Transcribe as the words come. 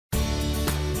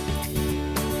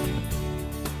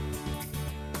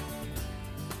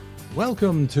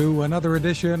Welcome to another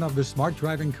edition of the Smart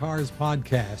Driving Cars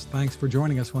podcast. Thanks for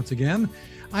joining us once again.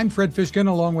 I'm Fred Fishkin,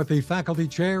 along with the Faculty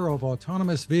Chair of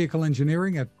Autonomous Vehicle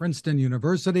Engineering at Princeton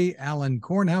University, Alan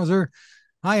Kornhauser.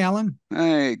 Hi, Alan.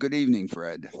 Hey, good evening,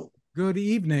 Fred. Good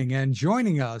evening. And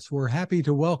joining us, we're happy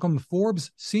to welcome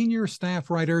Forbes senior staff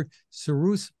writer,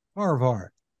 Sarus Parvar.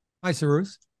 Hi,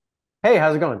 Sarus. Hey,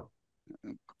 how's it going?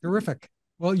 Terrific.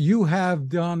 Well, you have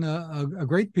done a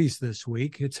great piece this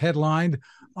week. It's headlined,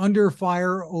 Under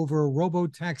Fire Over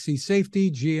Robotaxi Safety,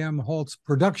 GM Halts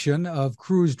Production of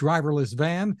Cruise Driverless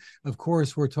Van. Of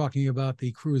course, we're talking about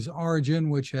the Cruise Origin,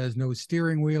 which has no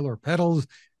steering wheel or pedals.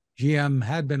 GM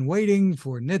had been waiting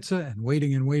for NHTSA and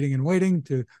waiting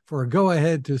for a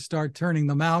go-ahead to start turning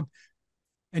them out.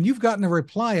 And you've gotten a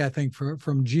reply, I think, from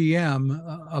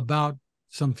GM about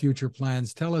some future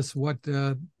plans. Tell us what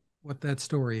that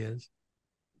story is.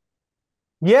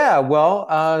 Yeah,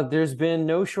 well, there's been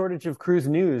no shortage of cruise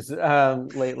news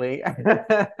lately.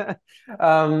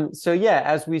 So yeah,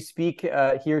 as we speak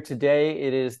here today,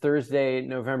 it is Thursday,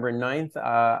 November 9th.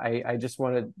 I just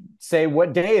want to say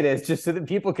what day it is, just so that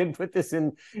people can put this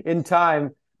in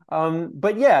time.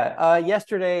 But yeah,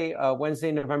 yesterday,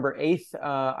 Wednesday, November 8th,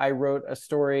 I wrote a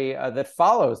story that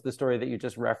follows the story that you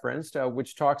just referenced,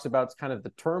 which talks about kind of the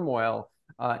turmoil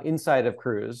inside of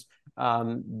Cruise.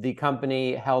 The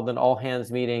company held an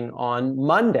all-hands meeting on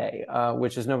Monday,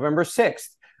 which is November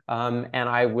 6th, and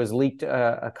I was leaked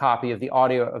a copy of the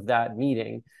audio of that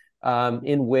meeting,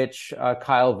 in which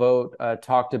Kyle Vogt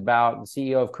talked about, the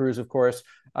CEO of Cruise, of course,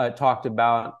 talked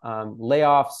about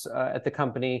layoffs at the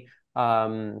company,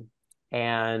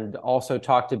 and also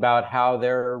talked about how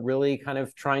they're really kind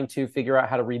of trying to figure out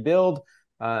how to rebuild.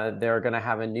 They're going to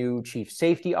have a new chief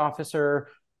safety officer,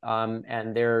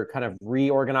 and they're kind of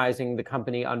reorganizing the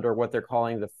company under what they're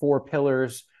calling the four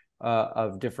pillars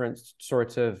of different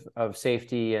sorts of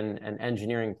safety and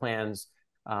engineering plans.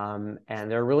 And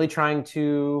they're really trying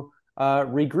to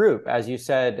regroup. As you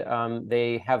said,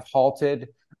 they have halted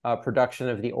production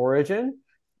of the Origin.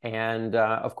 And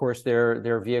of course,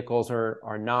 their vehicles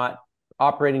are not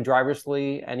operating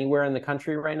driverlessly anywhere in the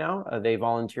country right now. They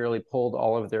voluntarily pulled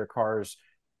all of their cars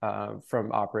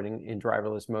from operating in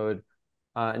driverless mode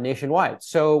nationwide.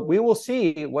 So we will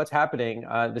see what's happening.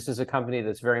 This is a company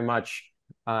that's very much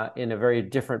in a very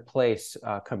different place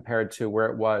compared to where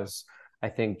it was, I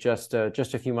think, just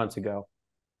a few months ago.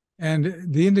 And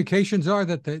the indications are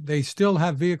that they still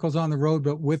have vehicles on the road,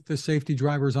 but with the safety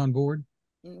drivers on board?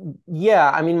 Yeah,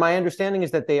 I mean, my understanding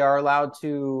is that they are allowed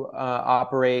to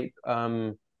operate.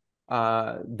 They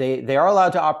are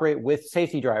allowed to operate with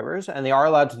safety drivers, and they are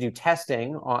allowed to do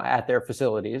testing at their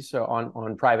facilities, so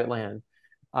on private land.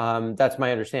 That's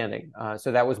my understanding.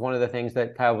 So that was one of the things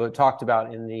that Kyle Vogt talked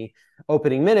about in the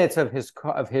opening minutes of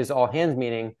his all hands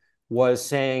meeting,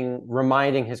 was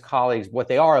reminding his colleagues what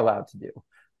they are allowed to do,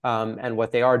 and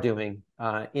what they are doing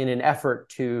in an effort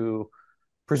to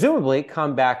presumably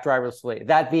come back driverlessly.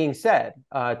 That being said,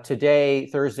 today,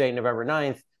 Thursday, November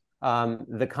 9th,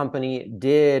 the company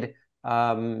did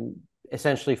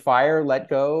essentially let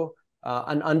go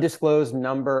an undisclosed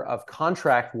number of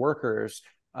contract workers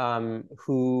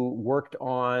who worked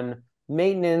on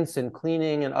maintenance and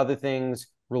cleaning and other things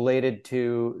related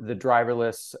to the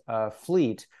driverless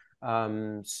fleet.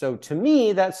 So to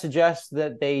me, that suggests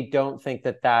that they don't think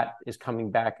that is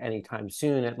coming back anytime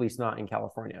soon, at least not in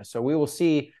California. So we will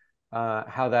see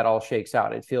how that all shakes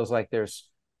out. It feels like there's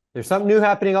something new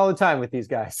happening all the time with these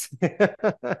guys.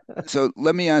 So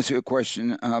let me ask you a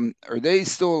question. Are they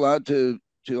still allowed to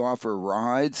offer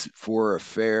rides for a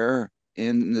fare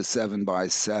in the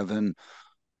 7x7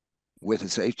 with a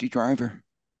safety driver?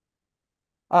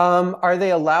 Are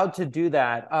they allowed to do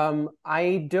that?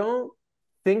 I don't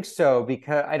think so,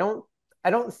 because I don't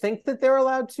think that they're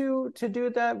allowed to do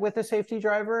that with a safety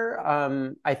driver.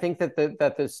 I think that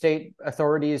the state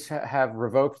authorities have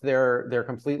revoked their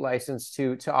complete license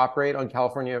to operate on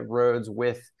California roads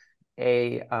with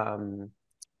a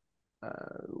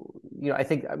I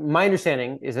think my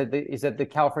understanding is that the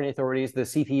California authorities, the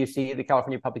CPUC, the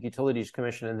California Public Utilities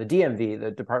Commission, and the DMV, the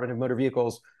Department of Motor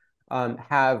Vehicles,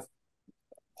 have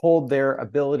pulled their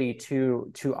ability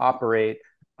to operate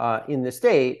in the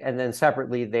state, and then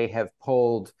separately they have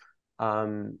pulled,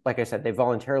 like I said, they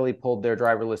voluntarily pulled their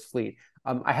driverless fleet.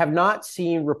 I have not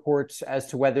seen reports as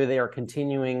to whether they are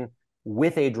continuing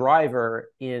with a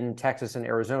driver in Texas and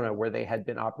Arizona, where they had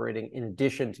been operating in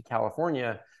addition to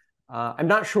California. I'm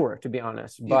not sure, to be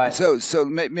honest, but So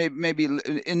maybe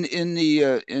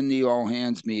in the all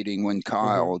hands meeting when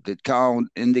Mhm. Did Kyle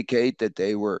indicate that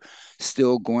they were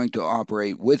still going to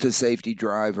operate with a safety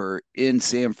driver in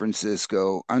San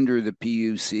Francisco under the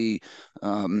PUC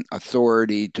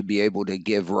authority to be able to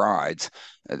give rides?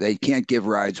 They can't give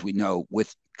rides, we know,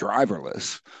 with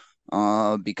driverless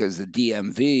because the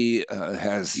DMV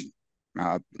has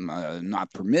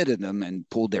not permitted them and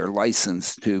pulled their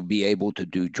license to be able to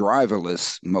do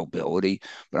driverless mobility.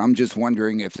 But I'm just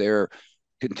wondering if they're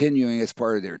continuing as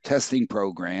part of their testing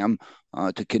program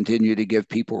to continue to give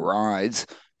people rides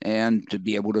and to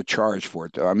be able to charge for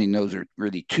it. I mean, those are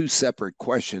really two separate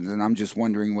questions, and I'm just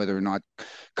wondering whether or not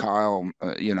Kyle,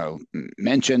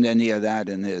 mentioned any of that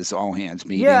in his all hands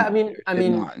yeah, meeting.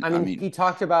 Did not. I I mean, mean, he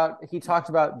talked about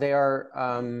they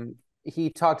are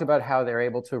he talked about how they're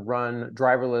able to run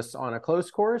driverless on a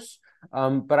closed course.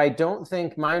 But I don't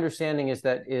think my understanding is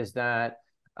that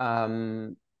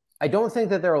I don't think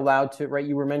that they're allowed to. Right,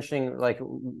 you were mentioning like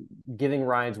giving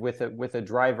rides with a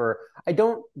driver. I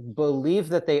don't believe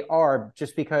that they are,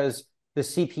 just because the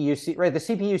CPUC, right? The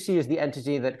CPUC is the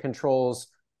entity that controls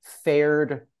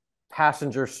fared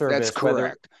passenger that's service, whether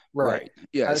correct. right. Right.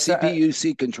 Yeah. So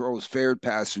CPUC controls fared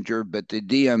passenger, but the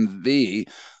DMV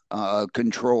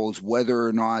controls whether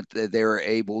or not they're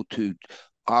able to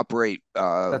operate.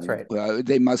 That's right.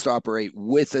 They must operate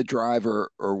with a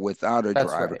driver or without a That's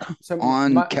driver right. So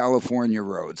on California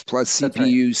roads. Plus, that's right.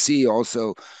 CPUC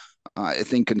also, I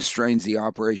think, constrains the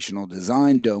operational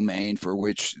design domain for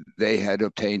which they had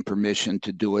obtained permission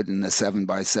to do it in the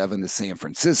 7x7 to San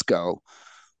Francisco,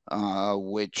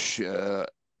 which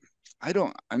I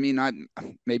don't. I mean, I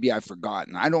maybe I've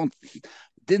forgotten. I don't.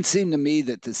 Didn't seem to me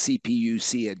that the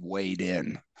CPUC had weighed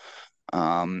in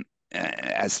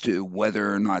as to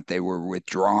whether or not they were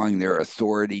withdrawing their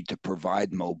authority to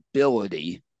provide mobility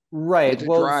with Right. a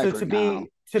Well, so driver now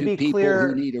to to be people who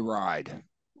clear, need a ride.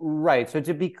 right. So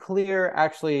to be clear,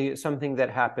 actually, something that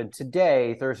happened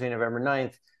today, Thursday, November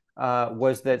 9th,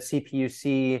 was that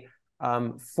CPUC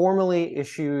formally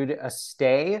issued a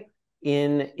stay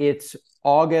in its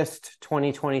August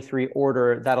 2023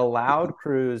 order that allowed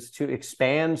crews to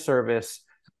expand service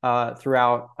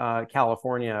throughout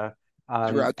California.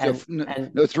 Throughout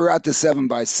And no, throughout the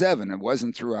 7x7. It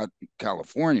wasn't throughout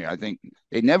California. I think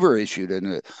they never issued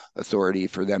an authority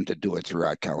for them to do it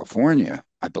throughout California,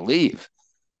 I believe.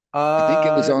 I think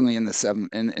it was uh, only in the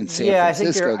in San Yeah,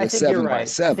 Francisco, I the think you're seven by right. I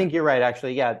seven. think you're right,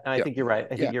 actually. Yeah, I Yeah, think you're right. I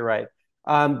think yeah, you're right.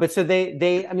 But so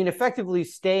I mean, effectively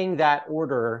staying that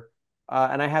order,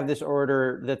 and I have this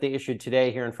order that they issued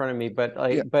today here in front of me.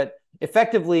 yeah. But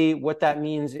effectively, what that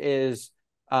means is,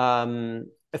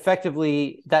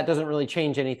 effectively, that doesn't really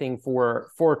change anything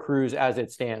for crews as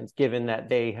it stands, given that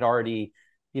they had already,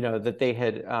 that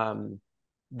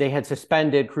they had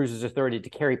suspended Cruise's authority to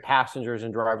carry passengers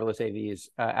in driverless AVs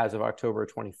as of October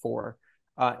 24.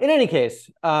 In any case,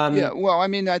 Yeah, well, I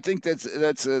mean, I think that's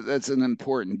an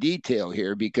important detail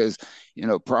here because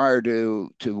prior to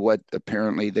what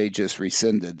apparently they just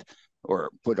rescinded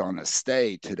or put on a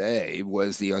stay today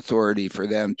was the authority for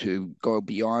them to go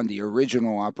beyond the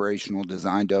original operational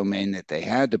design domain that they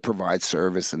had to provide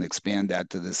service and expand that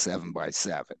to the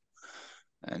 7x7.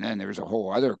 And then there's a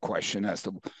whole other question as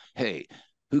to, hey,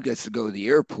 who gets to go to the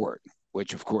airport?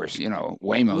 Which, of course,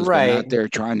 Waymo's been out right, there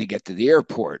trying to get to the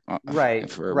airport. right,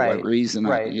 For what right, reason?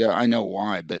 right. Yeah, I know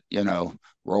why, but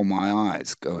roll my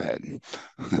eyes. Go ahead.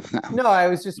 No, I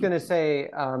was just going to say,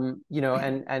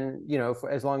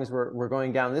 as long as we're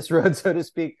going down this road, so to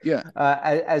speak, Yeah,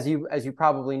 as you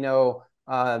probably know,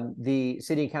 the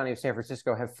city and county of San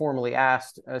Francisco have formally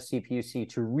asked CPUC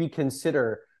to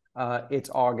reconsider its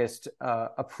August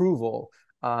approval.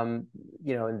 The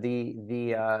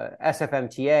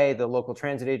SFMTA, the local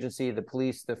transit agency, the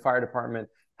police, the fire department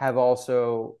have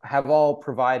all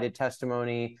provided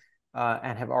testimony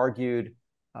and have argued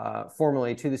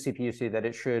formally to the CPUC that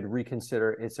it should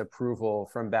reconsider its approval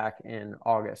from back in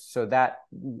August. So that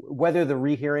whether the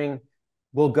rehearing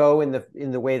will go in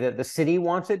the way that the city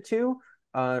wants it to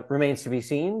remains to be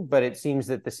seen. But it seems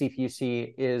that the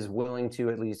CPUC is willing to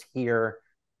at least hear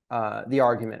the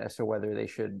argument as to whether they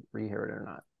should rehear it or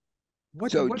not.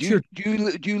 so What's your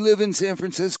do you live in San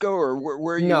Francisco or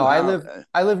where No, you how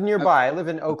I live nearby. I live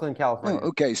in Oakland, Oh, California.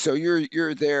 okay. So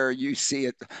you're there. You see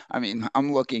it. I mean,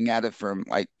 I'm looking at it from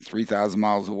like 3,000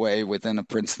 miles away within a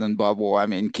Princeton bubble. I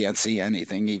mean, can't see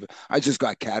anything. Even I just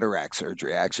got cataract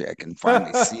surgery. Actually, I can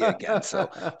finally see again. So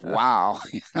wow,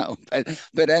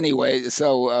 But anyway,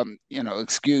 so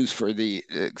excuse the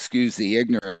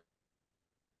ignorance.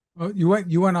 oh, you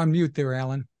went on mute there,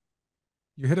 Alan.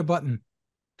 You hit a button.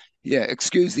 Yeah,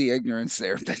 excuse the ignorance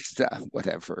there, but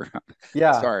whatever.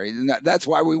 Yeah. Sorry. That's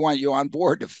why we want you on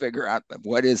board to figure out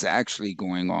what is actually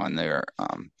going on there.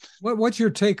 What's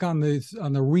your take on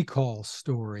the recall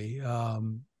story?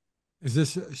 Is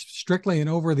this strictly an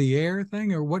over-the-air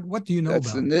thing, or what do you know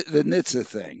That's about it? the NHTSA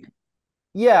thing.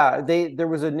 Yeah, there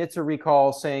was a NHTSA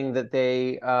recall saying that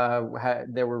they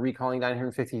were recalling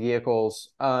 950 vehicles.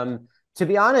 To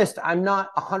be honest, I'm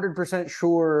not 100%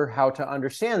 sure how to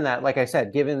understand that. Like I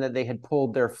said, given that they had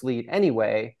pulled their fleet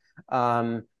anyway,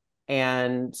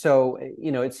 and so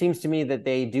it seems to me that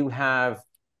they do have,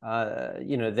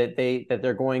 that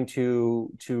they're going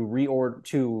to reorder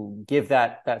to give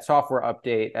that software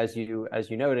update as you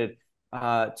noted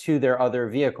to their other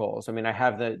vehicles. I mean, I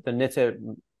have the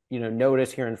NHTSA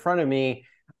notice here in front of me.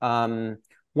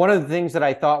 One of the things that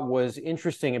I thought was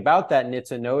interesting about that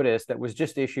NHTSA notice that was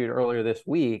just issued earlier this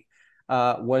week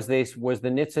was the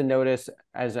NHTSA notice,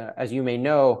 as you may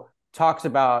know, talks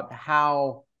about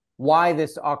why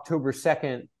this October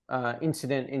 2nd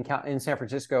incident in San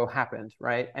Francisco happened,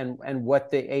 right? And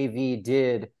what the AV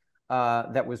did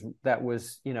that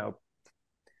was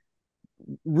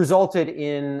resulted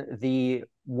in the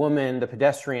woman, the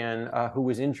pedestrian who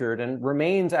was injured and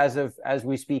remains as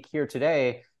we speak here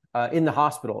today in the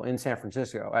hospital in San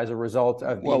Francisco as a result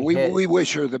of being hit. We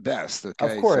wish her the best. Of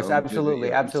Okay, course, so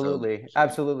absolutely,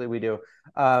 absolutely, we do.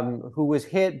 Who was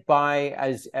hit by,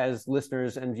 as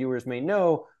listeners and viewers may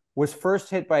know, was first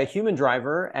hit by a human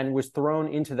driver and was thrown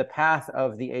into the path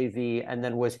of the AV and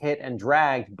then was hit and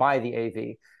dragged by the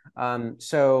AV. And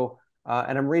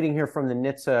I'm reading here from the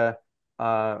NHTSA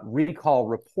recall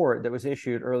report that was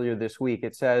issued earlier this week.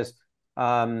 It says,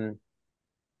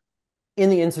 in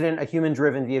the incident, a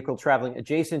human-driven vehicle traveling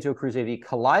adjacent to a Cruise AV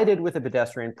collided with a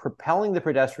pedestrian, propelling the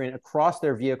pedestrian across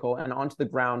their vehicle and onto the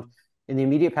ground in the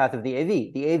immediate path of the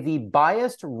AV. The AV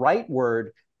biased rightward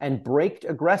and braked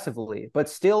aggressively, but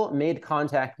still made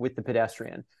contact with the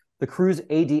pedestrian. The Cruise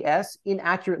ADS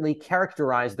inaccurately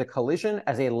characterized the collision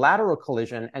as a lateral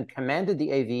collision and commanded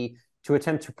the AV to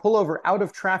attempt to pull over out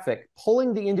of traffic,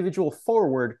 pulling the individual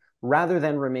forward rather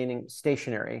than remaining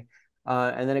stationary.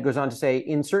 And then it goes on to say,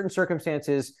 in certain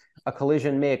circumstances, a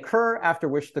collision may occur after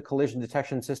which the collision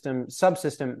detection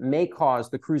subsystem may cause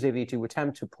the Cruise AV to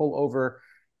attempt to pull over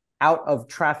out of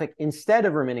traffic instead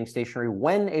of remaining stationary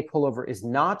when a pullover is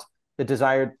not the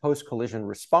desired post-collision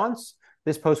response.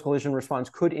 This post-collision response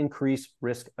could increase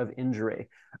risk of injury.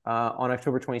 On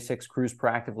October 26, Cruise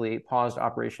proactively paused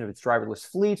operation of its driverless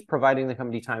fleet, providing the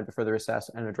company time to further assess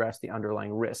and address the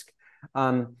underlying risk.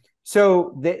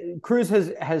 So the Cruise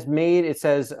has made, it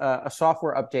says, a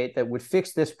software update that would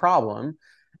fix this problem.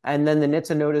 And then the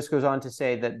NHTSA notice goes on to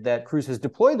say that Cruise has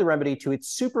deployed the remedy to its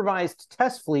supervised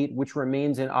test fleet, which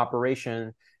remains in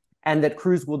operation, and that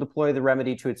Cruise will deploy the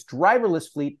remedy to its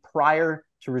driverless fleet prior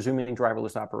to resuming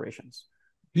driverless operations.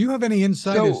 Do you have any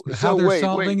insight as to how they're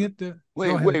solving it?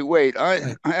 Wait.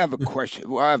 I have a question.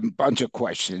 Well, I have a bunch of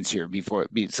questions here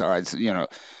besides,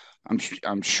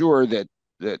 I'm sure that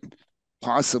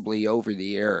possibly over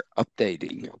the air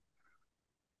updating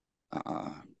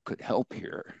could help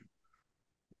here.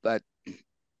 But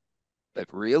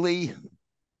really,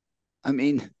 I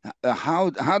mean,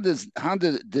 how did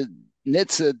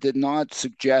NHTSA did not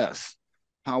suggest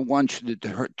how one should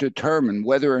determine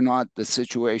whether or not the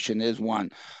situation is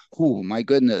one. Oh my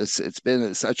goodness, it's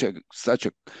been such a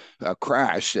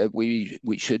crash that we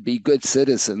should be good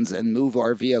citizens and move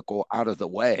our vehicle out of the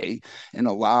way and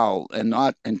allow and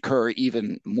not incur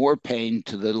even more pain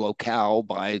to the locale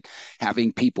by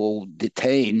having people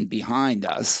detained behind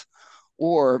us.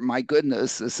 Or my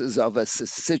goodness, this is of a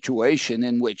situation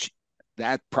in which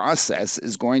that process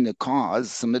is going to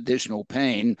cause some additional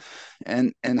pain.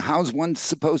 And how's one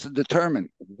supposed to determine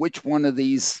which one of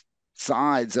these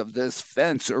sides of this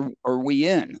fence are we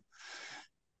in?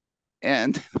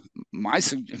 And my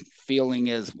feeling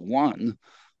is one,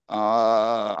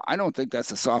 I don't think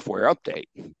that's a software update.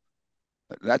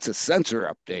 That's a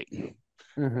sensor update.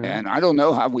 Mm-hmm. And I don't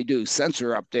know how we do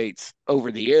sensor updates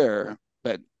over the air,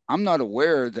 but I'm not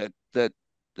aware that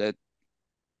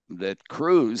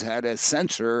Cruise had a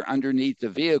sensor underneath the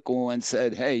vehicle and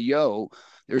said, hey,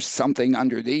 there's something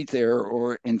underneath there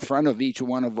or in front of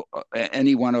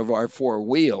any one of our four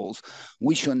wheels.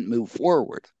 We shouldn't move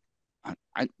forward.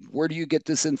 Where do you get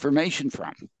this information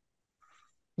from?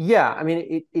 Yeah, I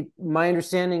mean, my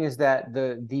understanding is that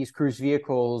these Cruise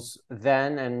vehicles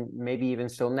then, and maybe even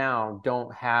still now,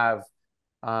 don't have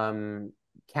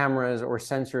cameras or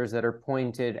sensors that are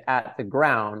pointed at the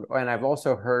ground. And I've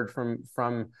also heard from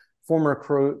former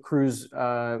Cruise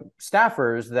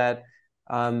staffers that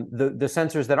the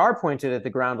sensors that are pointed at the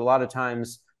ground a lot of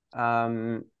times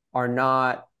are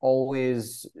not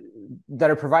always that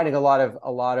are providing a lot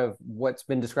of what's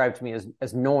been described to me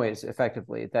as noise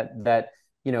effectively, that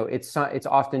it's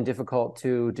often difficult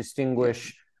to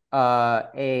distinguish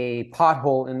a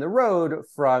pothole in the road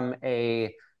from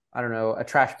a, I don't know, a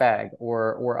trash bag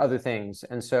or other things.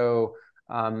 And so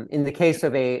in the case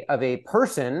of a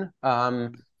person,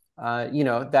 that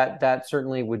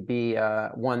certainly would be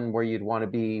one where you'd want to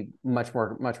be much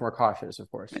more cautious, of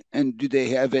course. And do they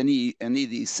have any of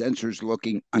these sensors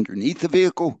looking underneath the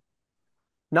vehicle?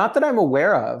 Not that I'm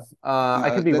aware of.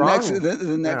 I could be wrong.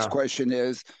 The next question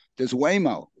is, does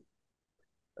Waymo?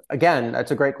 Again,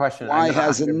 that's a great question. Why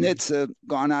hasn't NHTSA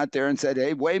gone out there and said,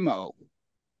 "Hey, Waymo,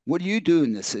 what do you do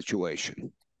in this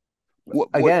situation?"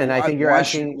 I think you're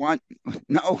asking.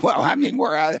 No, well, I mean,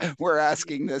 we're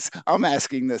asking this. I'm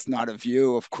asking this, not of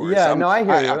you, of course. Yeah, no, I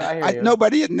hear you. I hear you.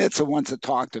 Nobody at NHTSA wants to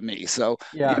talk to me, so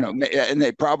yeah. And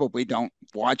they probably don't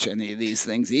watch any of these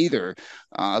things either.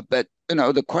 But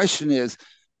the question is,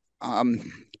 I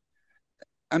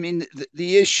mean,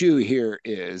 the issue here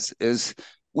is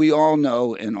we all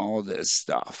know in all this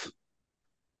stuff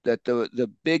that the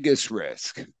biggest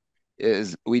risk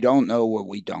is we don't know what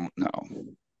we don't know.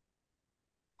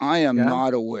 I am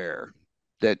not aware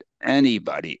that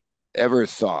anybody ever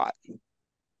thought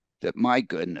that, my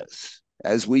goodness,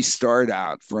 as we start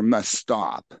out from a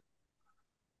stop,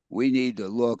 we need to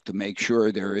look to make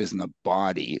sure there isn't a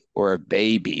body or a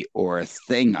baby or a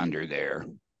thing under there,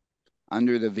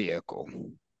 under the vehicle,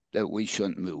 that we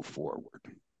shouldn't move forward.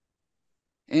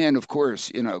 And of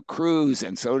course, Cruise,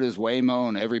 and so does Waymo,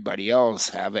 and everybody else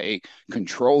have a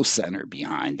control center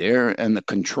behind there. And the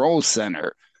control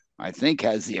center, I think,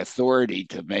 has the authority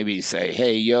to maybe say,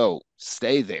 "Hey, yo,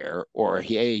 stay there," or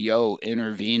 "Hey, yo,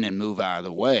 intervene and move out of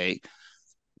the way."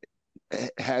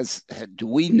 Do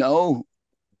we know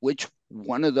which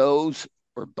one of those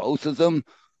or both of them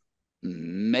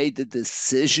made the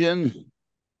decision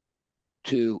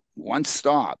to, once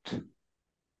stopped,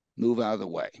 move out of the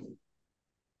way?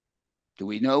 Do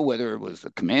we know whether it was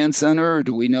the command center, or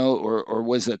do we know, or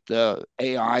was it the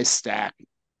AI stack,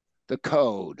 the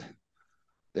code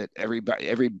that every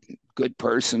good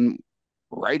person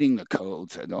writing the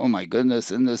code said, "Oh my goodness,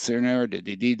 in this scenario,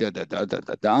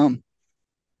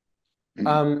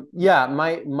 Yeah,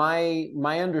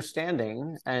 my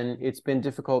understanding, and it's been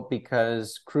difficult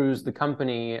because Cruise, the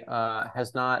company,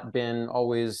 has not been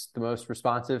always the most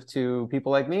responsive to people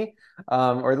like me,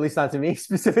 or at least not to me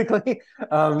specifically.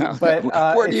 But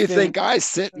where do you think I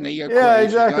sit in the equation? Yeah,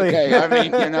 exactly. Okay,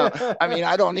 I mean,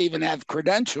 I don't even have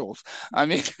credentials. I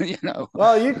mean,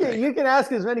 Well, you can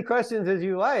ask as many questions as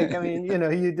you like. I mean,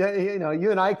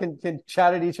 you and I can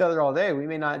chat at each other all day. We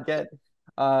may not get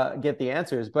the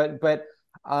answers, but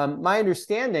my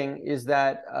understanding is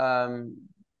that I've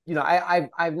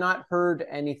not heard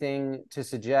anything to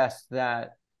suggest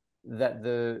that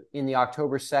in the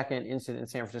October 2nd incident in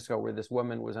San Francisco, where this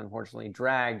woman was unfortunately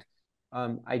dragged,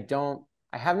 I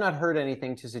have not heard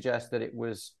anything to suggest that it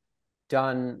was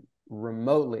done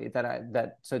remotely.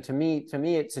 So to me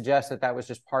it suggests that was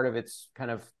just part of its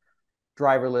kind of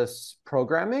driverless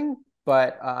programming.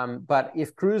 But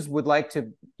if Cruise would like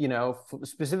to,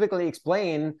 specifically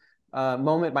explain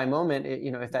moment by moment,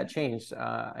 if that changed,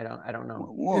 I don't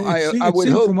know. Well, I would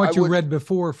hope from what you read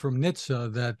before from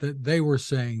NHTSA that they were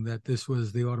saying that this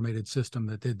was the automated system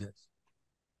that did this.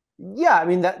 Yeah, I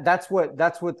mean that's what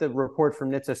the report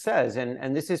from NHTSA says,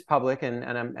 and this is public, and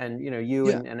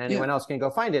anyone else can go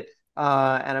find it.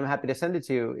 And I'm happy to send it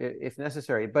to you if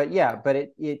necessary. But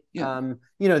the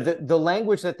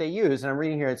language that they use, and I'm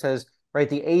reading here, it says, right,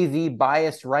 the AV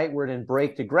biased rightward and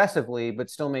braked aggressively, but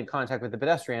still made contact with the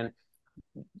pedestrian.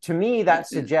 To me, that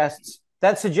suggests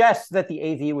that the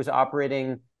AV was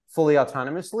operating fully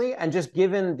autonomously, and just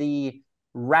given the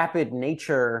rapid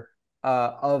nature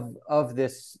of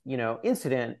this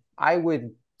incident, I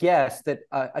would guess that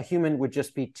a human would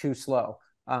just be too slow.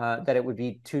 That it would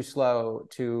be too slow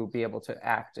to be able to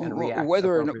act and react.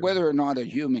 Whether or not a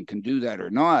human can do that or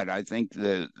not, I think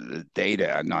the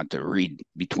data, not to read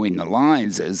between the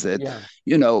lines, is that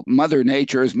Mother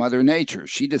Nature is Mother Nature.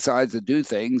 She decides to do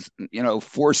things.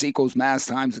 Force equals mass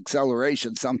times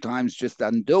acceleration. Sometimes just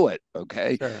doesn't do it.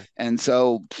 Okay, sure. And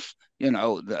so in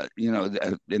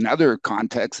other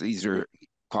contexts, these are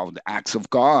called acts of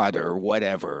God or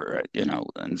whatever,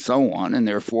 and so on, and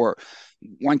therefore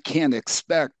one can't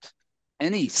expect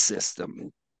any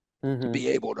system to be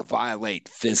able to violate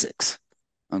physics.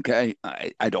 Okay,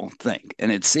 I don't think.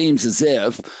 And it seems as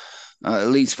if, at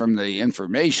least from the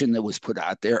information that was put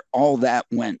out there, all that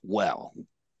went well.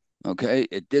 Okay,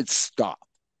 it did stop.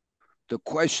 The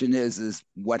question is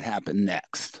what happened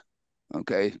next?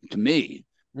 Okay, to me,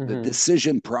 the Mm-hmm.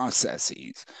 decision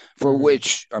processes, for Mm-hmm.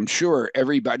 which I'm sure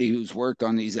everybody who's worked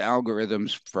on these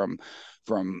algorithms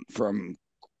from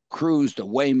Cruise to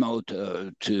Waymo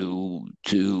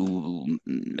to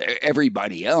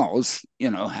everybody else,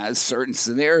 has certain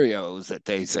scenarios that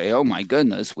they say, oh my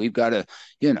goodness, we've got to,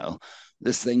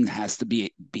 this thing has to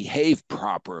behave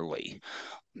properly.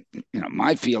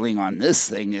 My feeling on this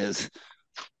thing is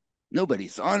nobody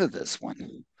thought of this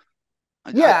one.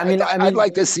 Yeah, I mean, I'd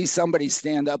like to see somebody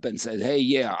stand up and say, hey,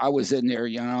 yeah, I was in there,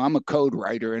 I'm a code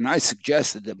writer, and I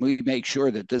suggested that we make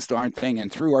sure that this darn thing,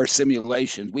 and through our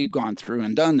simulations, we've gone through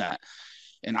and done that.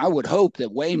 And I would hope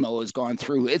that Waymo has gone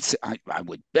through I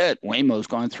would bet Waymo's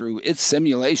gone through its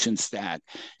simulation stack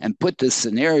and put this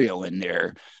scenario in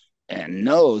there and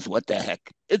knows what the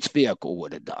heck its vehicle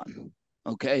would have done.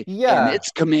 Okay. And yeah.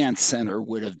 its command center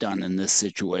would have done in this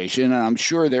situation. And I'm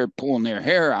sure they're pulling their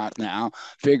hair out now,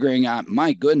 figuring out,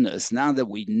 my goodness, now that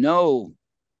we know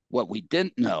what we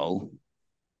didn't know,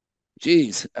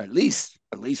 geez, at least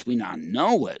we now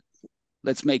know it.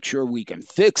 Let's make sure we can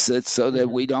fix it so that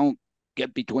Mm-hmm. we don't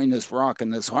get between this rock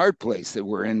and this hard place that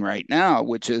we're in right now,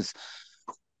 which is,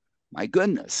 my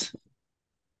goodness.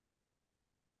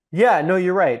 Yeah, no,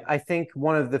 you're right. I think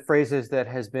one of the phrases that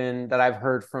I've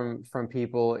heard from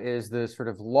people is the sort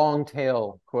of long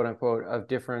tail, quote unquote, of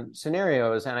different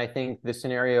scenarios. And I think the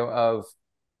scenario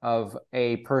of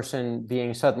a person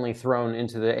being suddenly thrown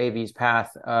into the AV's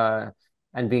path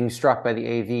and being struck by the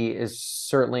AV is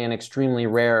certainly an extremely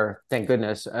rare, thank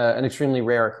goodness, an extremely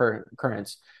rare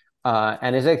occurrence.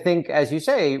 And as I think, as you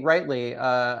say, rightly,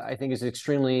 I think is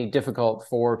extremely difficult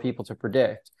for people to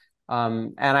predict.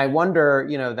 And I wonder,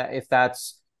 that if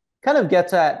that's kind of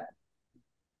gets at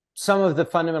some of the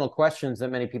fundamental questions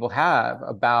that many people have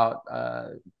about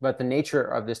the nature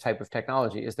of this type of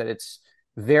technology, is that it's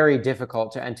very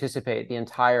difficult to anticipate the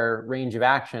entire range of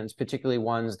actions, particularly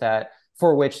ones that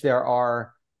for which there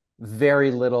are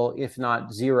very little, if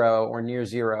not zero or near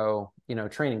zero,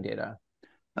 training data.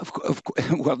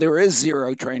 Well, there is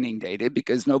zero training data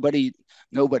because nobody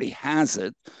has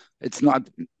it. It's not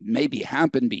maybe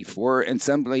happened before, and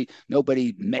simply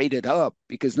nobody made it up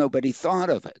because nobody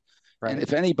thought of it. And Right.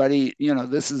 if anybody,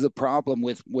 this is a problem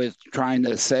with trying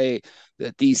to say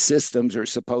that these systems are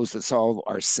supposed to solve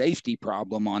our safety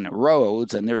problem on the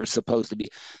roads, and they're supposed to be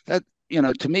that.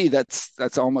 To me,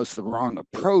 that's almost the wrong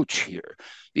approach here,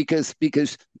 because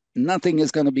nothing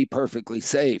is going to be perfectly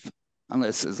safe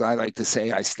unless, as I like to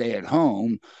say, I stay at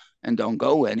home and don't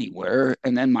go anywhere,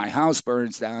 and then my house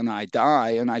burns down, I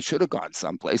die, and I should have gone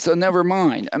someplace. So never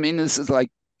mind. I mean, this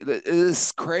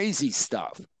is crazy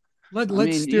stuff. I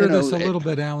Let's mean, steer this a little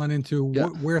bit, Alan, into yeah,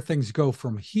 where things go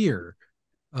from here.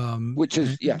 which is,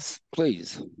 And yes,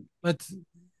 please. let's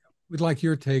we'd like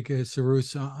your take,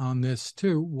 Cyrus, on this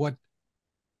too. What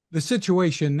the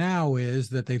situation now is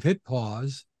that they've hit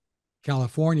pause.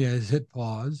 California has hit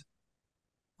pause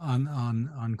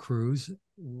on Cruise.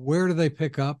 Where do they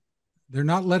pick up? They're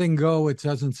not letting go. It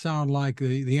doesn't sound like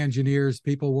the engineers,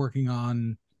 people working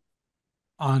on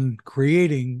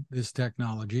creating this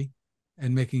technology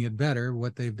and making it better.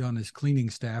 What they've done is cleaning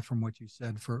staff, from what you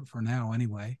said, for now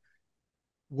anyway.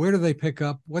 Where do they pick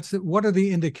up? What are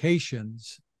the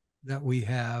indications that we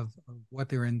have of what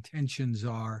their intentions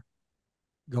are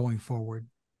going forward?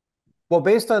 Well,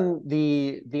 based on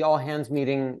the all hands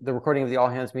meeting, the recording of the all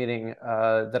hands meeting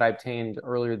that I obtained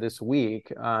earlier this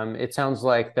week, it sounds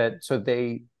like that. So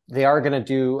they are going to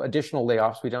do additional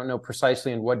layoffs. We don't know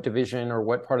precisely in what division or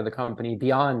what part of the company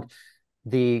beyond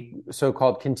the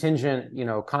so-called contingent,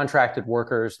 contracted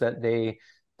workers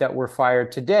that were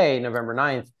fired today, November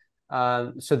 9th.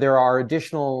 So there are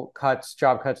additional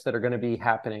job cuts that are going to be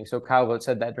happening. So Calvote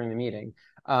said that during the meeting.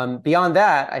 Beyond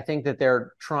that, I think that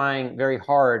they're trying very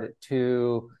hard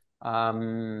to try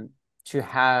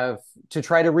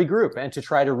to regroup and to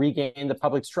try to regain the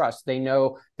public's trust. They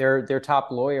know their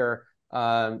top lawyer,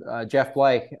 Jeff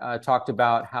Blake, talked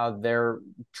about how their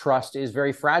trust is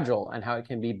very fragile and how it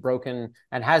can be broken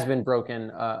and has been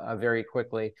broken very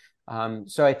quickly.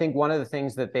 So I think one of the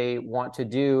things that they want to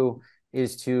do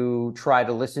is to try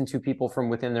to listen to people from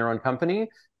within their own company.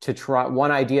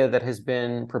 One idea that has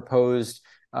been proposed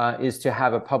is to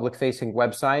have a public-facing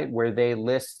website where they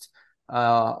list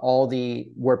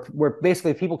where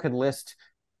basically people can list,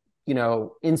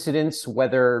 incidents,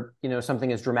 whether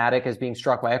something as dramatic as being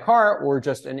struck by a car or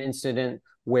just an incident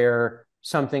where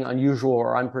something unusual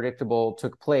or unpredictable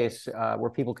took place, where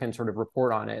people can sort of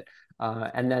report on it,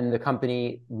 and then the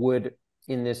company would,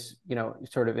 in this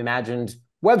sort of imagined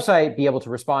website, be able to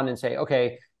respond and say,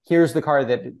 okay, here's the car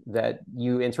that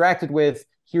you interacted with.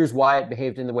 Here's why it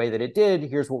behaved in the way that it did.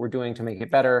 Here's what we're doing to make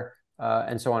it better.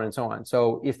 and so on and so on.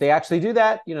 So if they actually do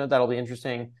that, that'll be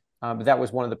interesting. But that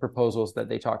was one of the proposals that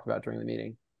they talked about during the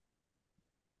meeting.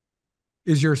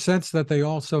 Is your sense that they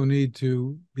also need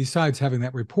to, besides having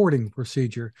that reporting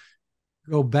procedure,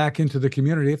 go back into the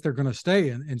community if they're going to stay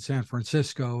in San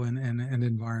Francisco and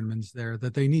environments there,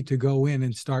 that they need to go in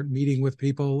and start meeting with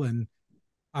people and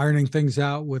ironing things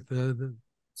out with the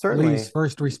police,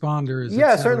 first responders,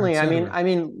 yeah, et cetera, certainly. et cetera. I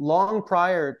mean, long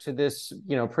prior to this,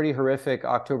 pretty horrific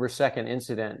October 2nd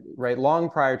incident, right? Long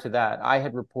prior to that, I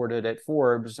had reported at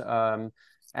Forbes,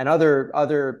 and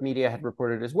other media had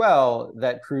reported as well,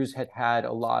 that Cruise had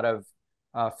a lot of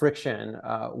friction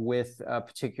with,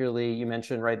 particularly, you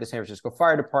mentioned, right, the San Francisco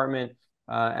Fire Department,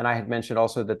 and I had mentioned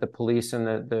also that the police and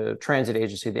the transit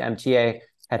agency, the MTA,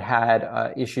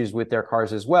 had issues with their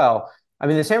cars as well. I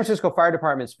mean, the San Francisco Fire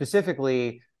Department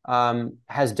specifically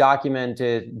has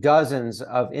documented dozens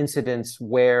of incidents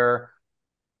where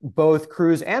both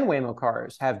Cruise and Waymo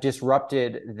cars have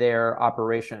disrupted their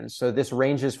operations. So this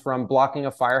ranges from blocking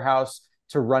a firehouse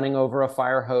to running over a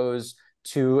fire hose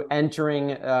to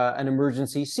entering an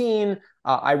emergency scene.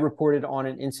 I reported on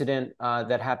an incident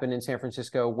that happened in San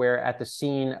Francisco where at the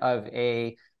scene of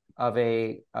a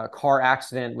car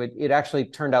accident, it actually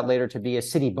turned out later to be a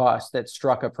city bus that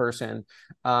struck a person,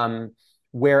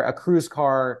 where a Cruise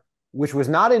car, which was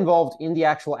not involved in the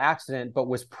actual accident, but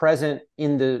was present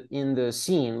in the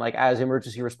scene, like as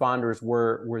emergency responders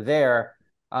were there.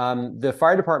 The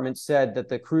fire department said that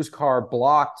the Cruise car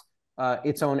blocked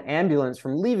its own ambulance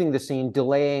from leaving the scene,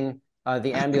 delaying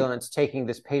the ambulance taking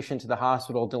this patient to the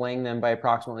hospital, delaying them by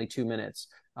approximately 2 minutes.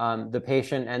 The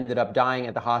patient ended up dying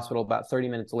at the hospital about 30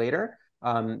 minutes later.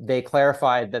 They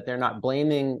clarified that they're not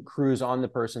blaming Cruise on the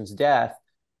person's death,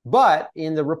 but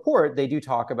in the report, they do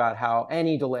talk about how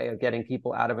any delay of getting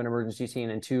people out of an emergency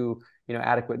scene and to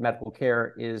adequate medical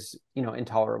care is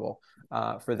intolerable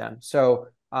for them. So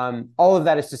all of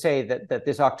that is to say that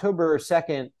this October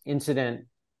 2nd incident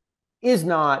is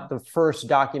not the first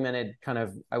documented kind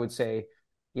of, I would say,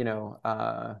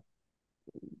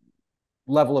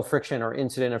 level of friction or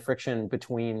incident of friction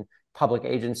between public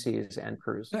agencies and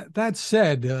Cruise. That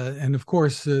said, and of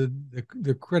course,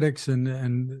 the critics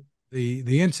and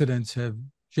the incidents have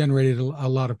generated a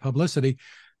lot of publicity.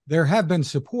 There have been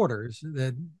supporters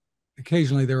that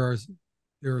occasionally there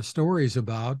are stories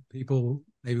about people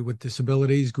maybe with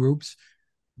disabilities groups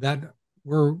that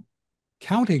were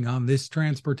counting on this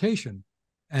transportation,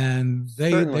 and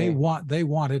they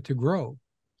want it to grow.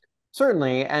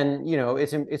 Certainly, and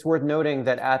it's worth noting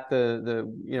that at the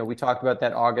we talked about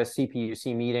that August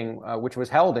CPUC meeting, which was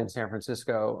held in San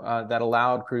Francisco, that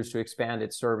allowed Cruise to expand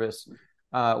its service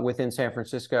within San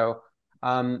Francisco.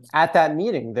 At that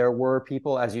meeting, there were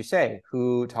people, as you say,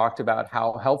 who talked about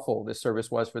how helpful this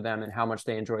service was for them and how much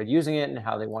they enjoyed using it and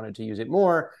how they wanted to use it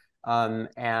more.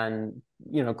 And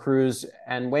Cruise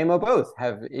and Waymo both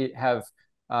have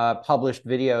published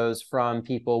videos from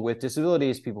people with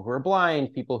disabilities, people who are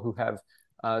blind, people who have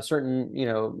certain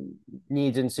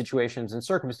needs and situations and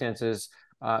circumstances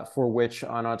for which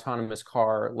an autonomous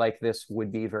car like this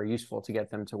would be very useful to get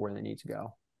them to where they need to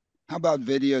go. How about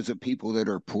videos of people that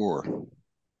are poor?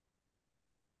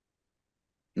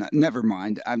 Never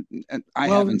mind. I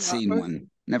haven't seen one.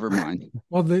 Never mind.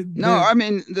 Well, I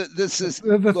mean, this is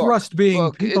the thrust being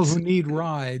people who need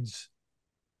rides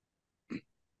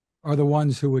are the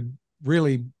ones who would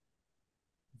really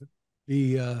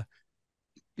be a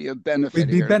benefit.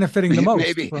 We'd be benefiting the most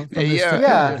maybe from this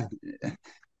technology.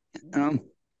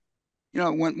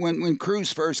 When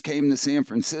Cruise first came to San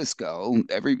Francisco,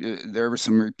 there were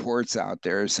some reports out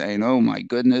there saying, "Oh my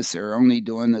goodness, they're only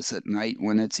doing this at night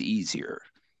when it's easier."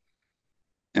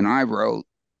 And I wrote,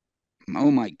 "Oh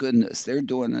my goodness, they're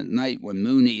doing it at night when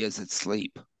Mooney is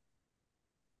asleep."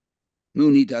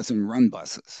 Mooney doesn't run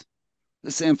buses.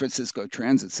 The San Francisco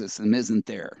transit system isn't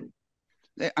there.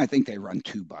 I think they run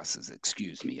 2 buses,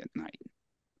 excuse me, at night.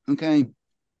 Okay?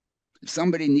 If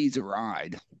somebody needs a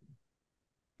ride,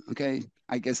 okay,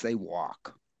 I guess they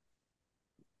walk.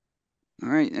 All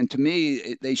right. And to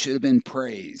me, they should have been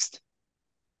praised.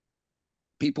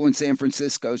 People in San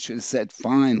Francisco should have said,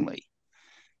 finally.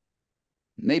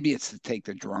 Maybe it's to take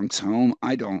the drunks home.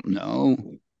 I don't know.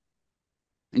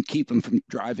 And keep them from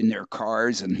driving their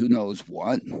cars and who knows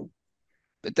what.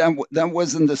 But that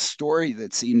wasn't the story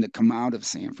that seemed to come out of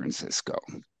San Francisco.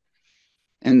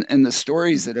 And the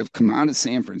stories that have come out of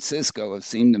San Francisco have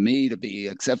seemed to me to be,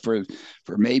 except for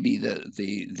maybe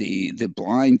the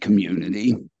blind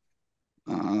community,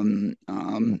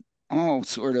 all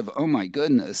sort of, oh my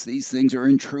goodness, these things are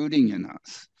intruding in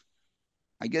us.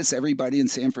 I guess everybody in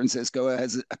San Francisco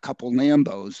has a couple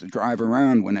Lambos to drive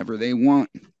around whenever they want.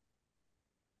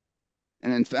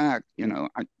 And in fact,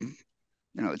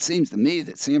 it seems to me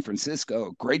that San Francisco,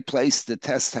 a great place to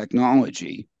test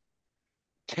technology,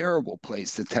 terrible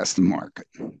place to test the market.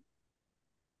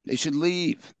 They should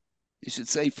leave. They should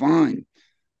say, fine,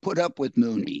 put up with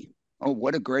Mooney. Oh,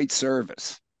 what a great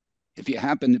service. If you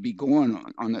happen to be going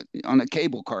on a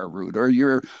cable car route, or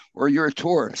you're a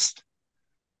tourist.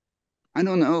 I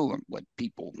don't know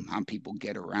how people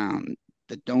get around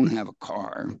that don't have a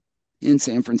car in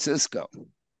San Francisco.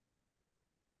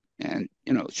 And,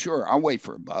 sure, I'll wait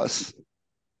for a bus,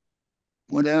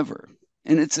 whatever.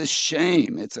 And it's a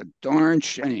shame. It's a darn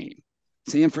shame.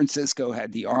 San Francisco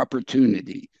had the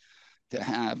opportunity to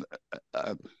have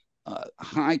a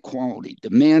high quality,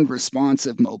 demand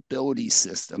responsive mobility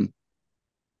system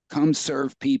come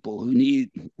serve people who need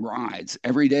rides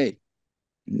every day,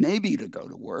 maybe to go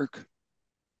to work,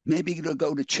 maybe to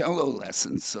go to cello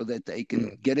lessons so that they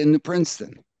can get into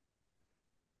Princeton.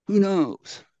 Who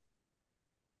knows?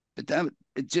 But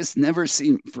it just never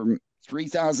seemed, from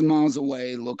 3,000 miles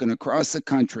away, looking across the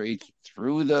country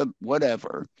through the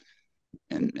whatever,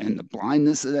 and the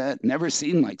blindness of that, never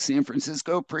seemed like San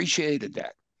Francisco appreciated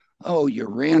that. Oh, you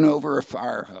ran over a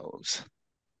fire hose.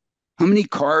 How many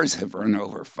cars have run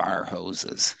over fire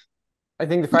hoses? I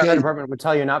think the fire department would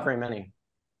tell you not very many.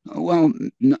 Well,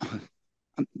 no,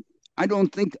 I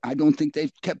don't think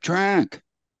they've kept track.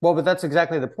 Well, but that's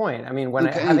exactly the point. I mean,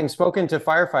 having spoken to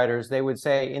firefighters, they would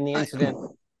say in the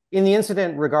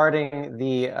incident regarding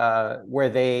the where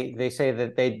they say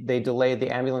that they delayed the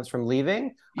ambulance from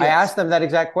leaving, yes. I asked them that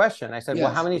exact question. I said, yes.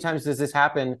 Well, how many times does this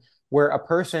happen where a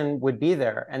person would be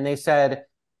there? And they said,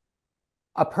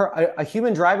 a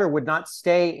human driver would not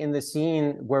stay in the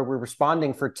scene where we're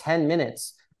responding for 10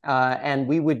 minutes. And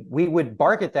we would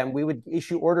bark at them. We would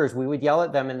issue orders. We would yell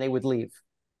at them, and they would leave.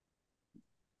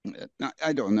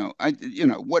 I don't know.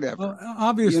 Whatever. Well,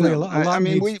 obviously, a lot.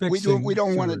 We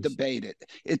don't want to debate it.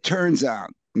 It turns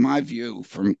out, my view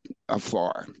from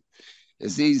afar,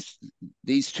 is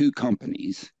these two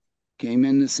companies came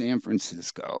into San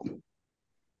Francisco,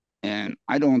 and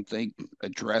I don't think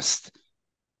addressed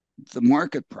the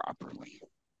market properly.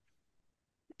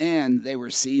 And they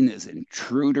were seen as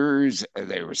intruders.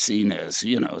 They were seen as,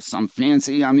 some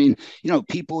fancy. I mean,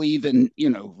 people even,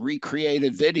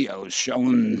 recreated videos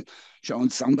showing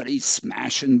somebody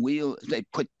smashing wheels. They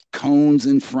put cones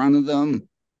in front of them.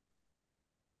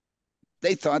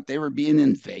 They thought they were being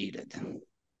invaded.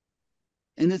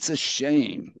 And it's a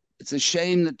shame. It's a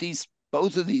shame that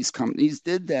both of these companies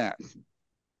did that.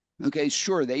 Okay,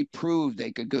 sure, they proved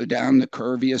they could go down the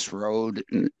curviest road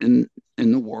in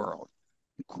the world.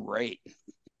 Great.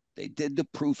 They did the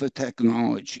proof of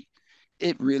technology.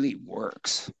 It really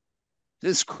works.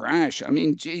 This crash,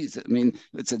 geez,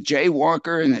 it's a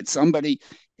jaywalker and it's somebody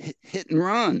hit and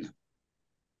run.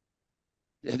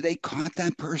 Have they caught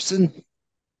that person?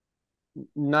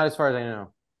 Not as far as I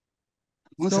know.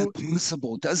 How's that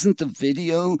possible? Doesn't the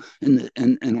video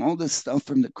and all this stuff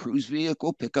from the cruise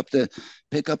vehicle pick up the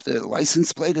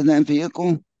license plate of that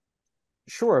vehicle?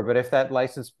 Sure, but if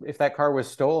that car was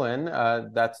stolen,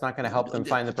 that's not going to help them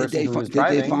find the person who was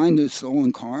driving. Did they find the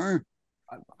stolen car?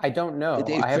 I don't know. Did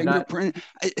they fingerprint?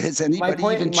 Has anybody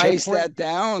even chased that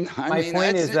down?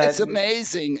 It's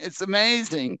amazing. It's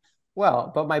amazing.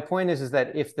 Well, but my point is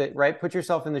that put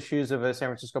yourself in the shoes of a San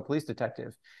Francisco police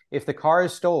detective. If the car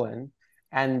is stolen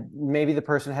and maybe the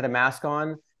person had a mask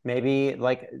on, maybe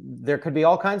there could be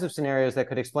all kinds of scenarios that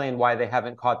could explain why they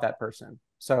haven't caught that person.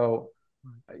 So,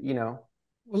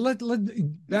 Well, let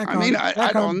back on.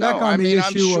 I don't know. Back on the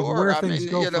issue of where things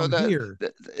go from here.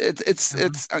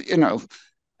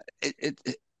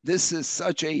 This is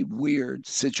such a weird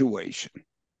situation,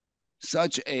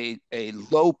 such a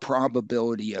low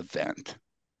probability event,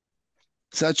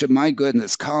 my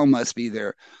goodness, Kyle must be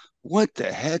there. What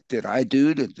the heck did I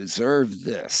do to deserve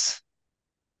this?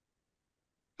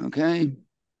 Okay.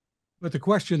 But the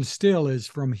question still is,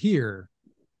 from here,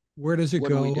 where does it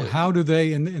go? How do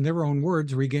they, in their own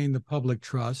words, regain the public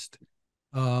trust?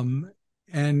 And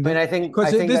I think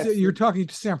you're talking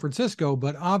to San Francisco,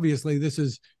 but obviously this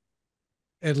is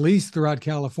at least throughout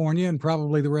California and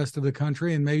probably the rest of the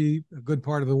country and maybe a good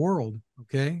part of the world.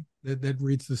 Okay, that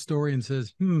reads the story and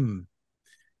says, do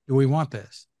we want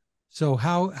this? So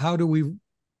how do we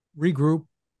regroup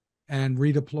and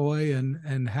redeploy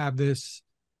and have this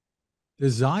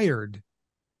desired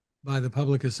by the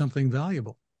public as something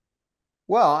valuable?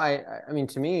 Well, I mean,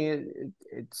 to me,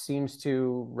 it seems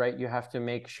to, right, you have to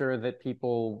make sure that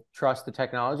people trust the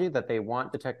technology, that they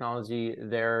want the technology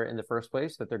there in the first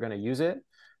place, that they're going to use it,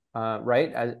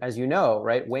 right? As you know,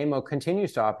 right, Waymo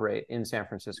continues to operate in San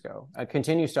Francisco,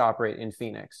 continues to operate in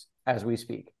Phoenix as we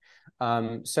speak.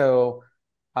 So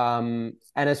And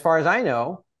as far as I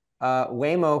know,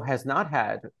 Waymo has not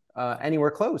had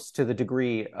anywhere close to the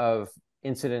degree of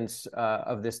incidents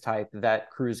of this type that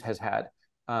Cruise has had.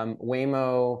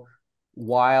 Waymo,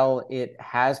 while it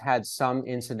has had some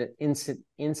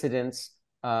incidents,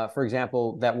 for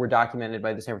example, that were documented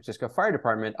by the San Francisco Fire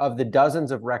Department, of the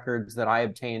dozens of records that I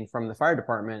obtained from the fire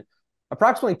department,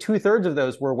 approximately 2/3 of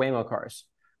those were Waymo cars.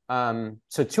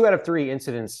 So 2 out of 3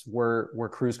 incidents were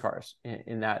Cruise cars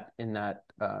in that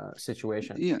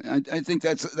situation. Yeah, I think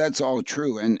that's all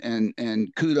true,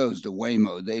 and kudos to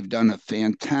Waymo. They've done a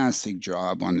fantastic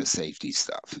job on the safety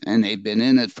stuff, and they've been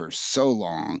in it for so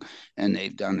long, and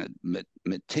they've done it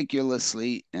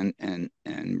meticulously and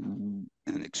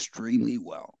extremely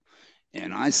well.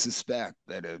 And I suspect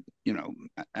that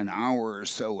an hour or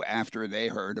so after they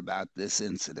heard about this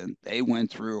incident, they went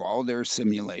through all their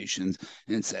simulations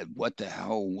and said, "What the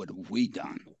hell would have we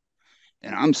done?"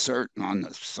 And I'm certain on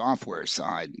the software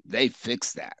side, they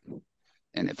fixed that.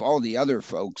 And if all the other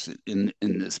folks in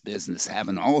this business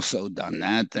haven't also done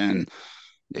that, then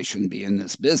they shouldn't be in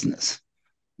this business.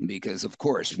 Because of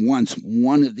course, once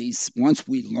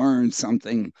we learn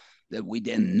something that we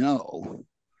didn't know,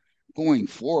 going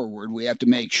forward, we have to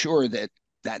make sure that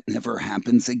that never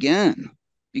happens again.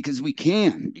 Because we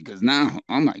can. Because now,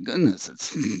 oh my goodness,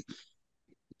 it's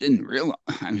didn't realize.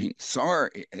 I mean,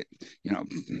 sorry,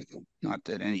 not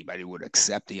that anybody would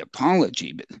accept the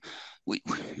apology, but we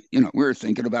were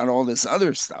thinking about all this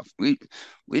other stuff. We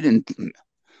didn't. At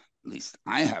least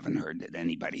I haven't heard that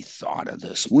anybody thought of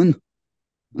this one.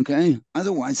 Okay,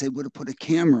 otherwise they would have put a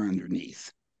camera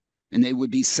underneath, and they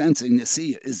would be sensing to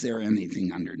see, is there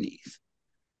anything underneath.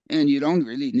 And you don't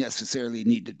really necessarily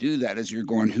need to do that as you're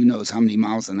going who knows how many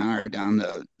miles an hour down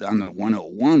the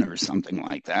 101 or something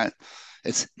like that.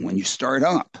 It's when you start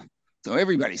up. So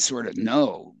everybody sort of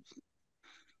knows.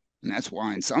 And that's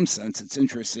why in some sense it's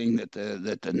interesting that the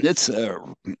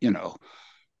NHTSA,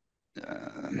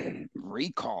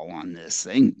 recall on this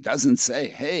thing doesn't say,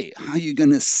 hey, how you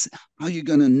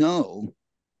gonna know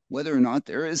whether or not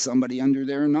there is somebody under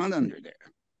there or not under there?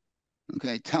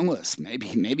 Okay, tell us.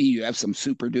 Maybe you have some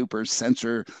super duper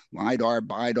sensor, LIDAR,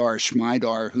 BIDAR,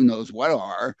 SCHMIDAR, who knows what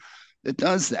are, that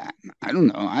does that. I don't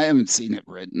know. I haven't seen it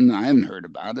written. I haven't heard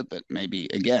about it, but maybe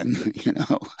again,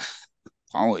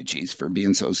 apologies for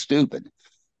being so stupid.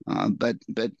 But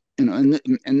and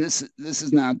this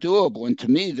is not doable. And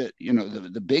to me, that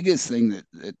the biggest thing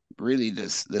that really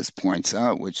this points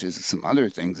out, which is some other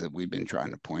things that we've been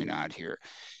trying to point out here,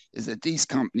 is that these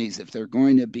companies, if they're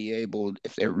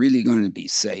really going to be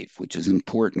safe, which is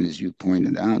important, as you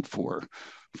pointed out, for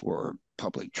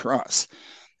public trust,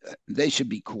 they should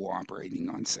be cooperating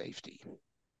on safety.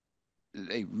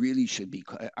 They really should be.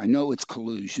 I know it's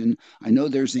collusion. I know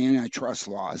there's the antitrust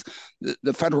laws.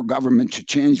 The federal government should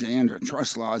change the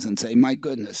antitrust laws and say, my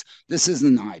goodness, this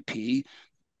isn't IP.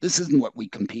 This isn't what we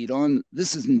compete on.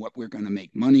 This isn't what we're going to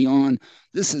make money on.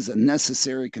 This is a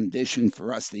necessary condition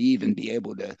for us to even be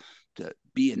able to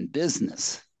be in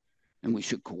business. And we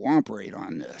should cooperate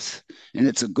on this. And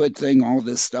it's a good thing all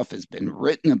this stuff has been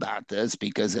written about this,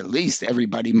 because at least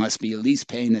everybody must be at least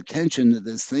paying attention to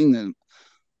this thing. That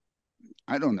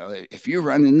I don't know, if you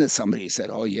run into somebody who said,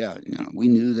 oh yeah, we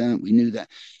knew that.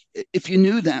 If you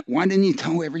knew that, why didn't you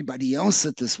tell everybody else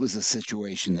that this was a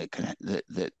situation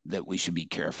that we should be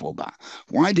careful about?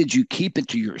 Why did you keep it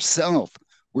to yourself?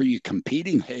 Were you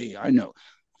competing? Hey, I know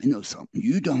something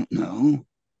you don't know.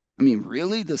 I mean,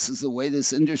 really, this is the way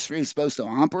this industry is supposed to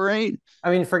operate?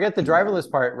 I mean, forget the driverless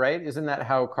part, right? Isn't that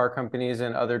how car companies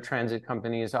and other transit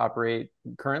companies operate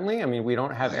currently? I mean, we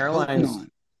don't have airlines.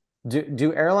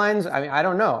 Do airlines? I mean, I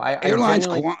don't know. Airlines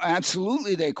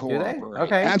absolutely, they cooperate. Do they?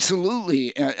 Okay.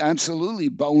 Absolutely.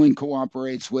 Boeing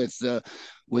cooperates with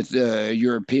the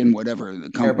European, whatever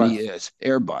the company is,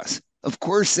 Airbus. Of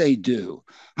course they do.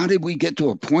 How did we get to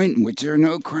a point in which there are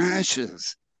no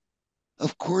crashes?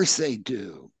 Of course they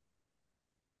do.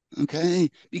 Okay,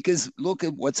 because look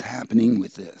at what's happening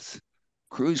with this.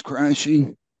 Cruise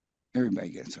crashing, everybody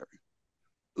gets hurt.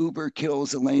 Uber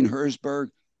kills Elaine Herzberg,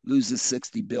 loses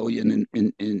 60 billion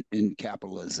in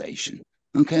capitalization.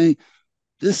 Okay,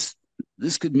 this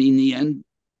could mean the end.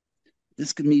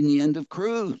 This could mean the end of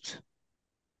Cruise.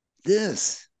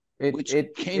 It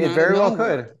very well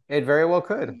could. It very well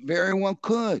could. Very well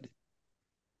could.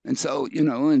 And so,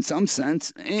 in some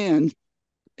sense, and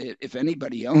if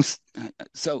anybody else,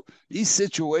 so these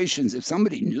situations, if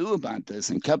somebody knew about this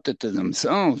and kept it to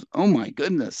themselves, oh my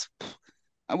goodness,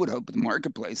 I would hope the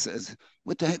marketplace says,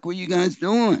 what the heck were you guys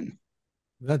doing?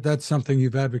 That's something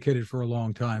you've advocated for a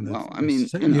long time. Well, I mean,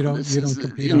 you don't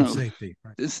compete on safety.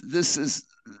 Right? This is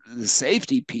the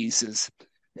safety piece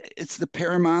It's the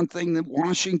paramount thing that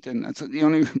Washington, that's the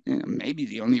only, maybe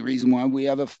the only reason why we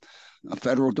have a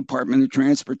federal Department of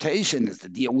Transportation is to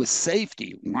deal with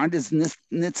safety. Why does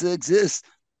NHTSA exist?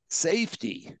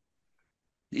 Safety.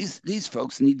 These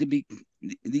folks need to be,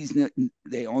 these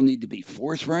they all need to be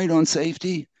forthright on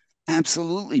safety.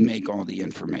 Absolutely make all the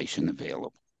information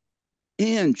available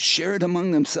and share it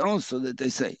among themselves so that they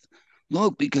say,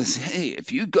 look, because hey, if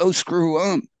you go screw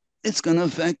up, it's going to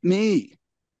affect me.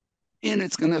 And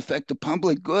it's going to affect the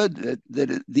public good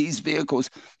that these vehicles,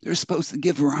 they're supposed to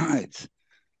give rides.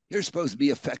 They're supposed to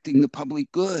be affecting the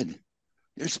public good.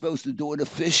 They're supposed to do it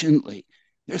efficiently.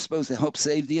 They're supposed to help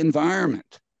save the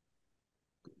environment.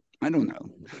 I don't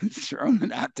know. Throwing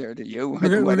it out there to you.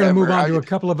 We're going to move on to a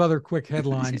couple of other quick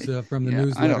headlines from the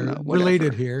newsletter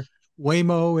related here.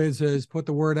 Waymo has put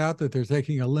the word out that they're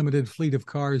taking a limited fleet of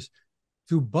cars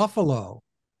to Buffalo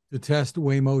to test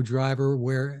Waymo Driver,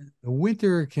 where the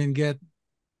winter can get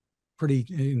pretty,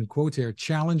 in quotes here,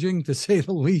 challenging to say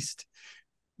the least.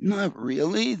 Not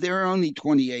really. There are only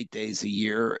 28 days a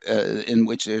year in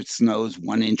which it snows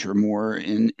 1 inch or more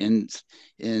in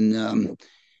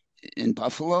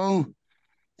Buffalo.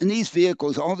 And these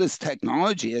vehicles, all this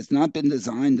technology has not been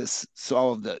designed to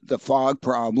solve the fog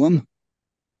problem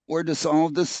or to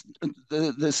solve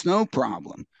the snow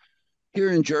problem.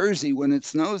 Here in Jersey, when it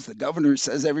snows, the governor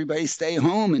says everybody stay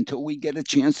home until we get a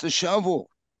chance to shovel.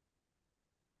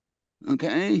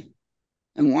 Okay?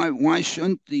 And why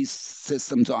shouldn't these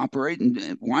systems operate?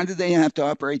 And why do they have to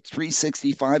operate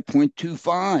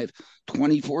 365.25,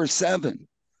 24/7?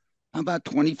 How about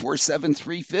 24/7,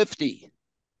 350?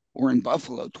 Or in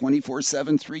Buffalo,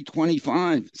 24/7,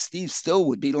 325. Steve Still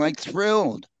would be like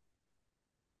thrilled.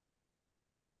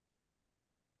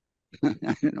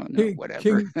 I don't know,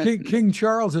 whatever. King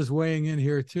Charles is weighing in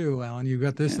here too, Alan. You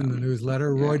got this in the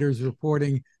newsletter. Yeah. Reuters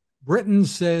reporting Britain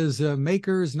says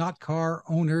makers, not car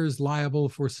owners, liable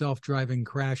for self-driving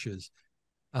crashes.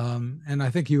 And I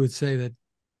think you would say that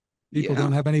people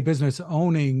don't have any business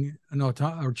owning a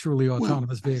truly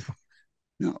autonomous vehicle.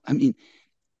 No, I mean,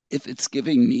 if it's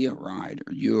giving me a ride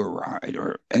or you a ride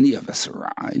or any of us a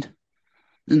ride,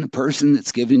 then the person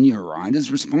that's giving you a ride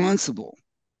is responsible.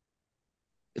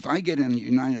 If I get in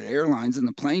United Airlines and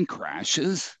the plane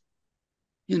crashes,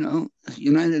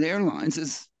 United Airlines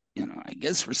is, I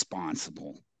guess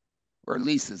responsible, or at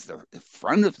least is the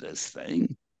front of this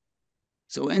thing.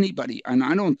 So anybody, and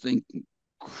I don't think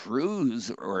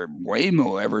Cruise or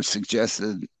Waymo ever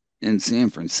suggested in San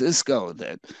Francisco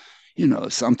that,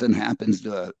 if something happens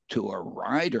to a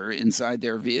rider inside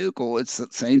their vehicle, it's the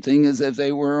same thing as if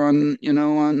they were on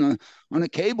a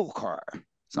cable car.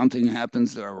 Something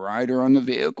happens to a rider on the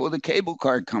vehicle, the cable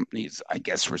car company is, I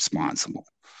guess, responsible.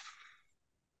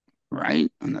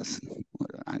 Right? Unless,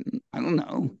 I don't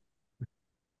know.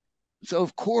 So,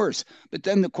 of course, but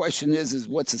then the question is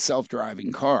what's a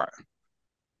self-driving car?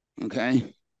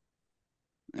 Okay?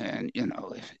 And,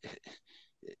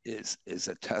 is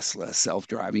a Tesla a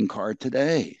self-driving car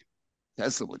today?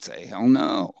 Tesla would say, hell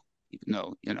no. Even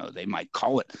though, they might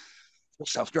call it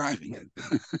self-driving.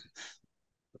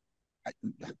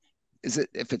 Is it,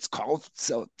 if it's called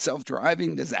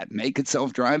self-driving, does that make it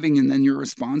self-driving and then you're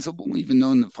responsible, even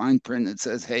though in the fine print it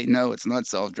says, hey, no, it's not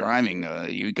self-driving,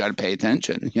 you got to pay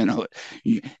attention,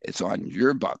 it's on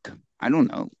your buck. I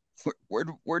don't know.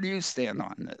 Where do you stand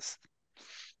on this?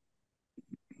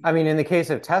 I mean, in the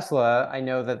case of Tesla, I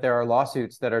know that there are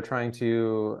lawsuits that are trying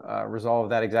to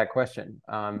resolve that exact question.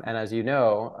 And as you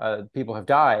know, people have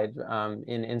died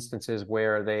in instances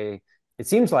where it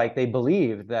seems like they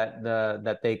believed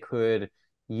that they could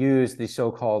use the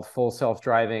so-called full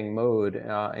self-driving mode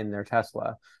in their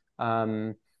Tesla.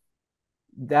 That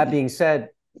being said,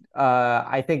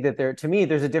 I think that to me,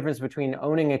 there's a difference between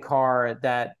owning a car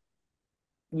that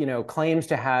claims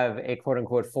to have a quote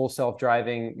unquote full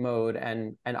self-driving mode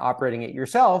and operating it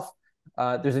yourself.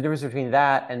 There's a difference between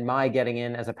that and my getting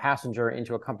in as a passenger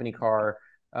into a company car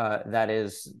that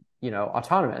is,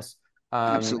 autonomous.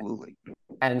 Absolutely.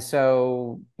 And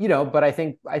so, but I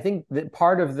think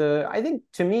that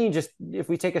to me, just if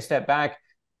we take a step back,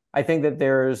 I think that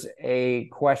there's a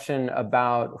question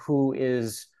about who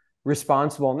is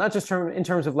responsible, not just in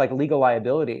terms of like legal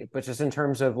liability, but just in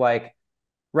terms of like,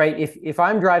 right, if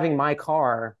I'm driving my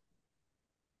car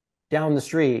down the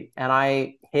street and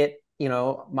I hit,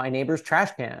 my neighbor's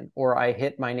trash can, or I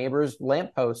hit my neighbor's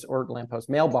mailbox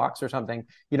or something,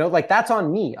 like that's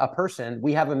on me, a person.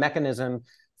 We have a mechanism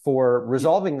for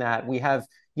resolving that. We have,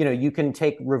 you can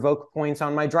revoke points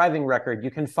on my driving record.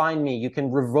 You can fine me. You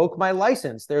can revoke my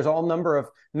license. There's all number of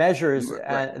measures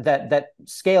that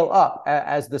scale up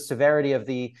as the severity of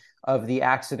the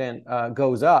accident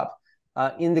goes up.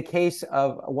 In the case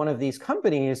of one of these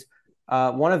companies,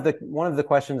 one of the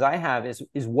questions I have is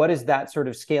what is that sort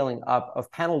of scaling up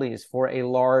of penalties for a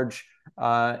large,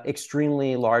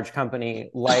 extremely large company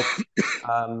like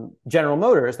General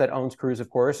Motors that owns Cruise, of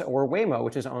course, or Waymo,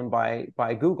 which is owned by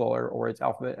Google or its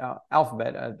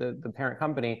Alphabet, the parent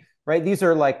company, right? These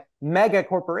are like mega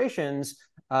corporations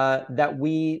that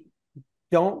we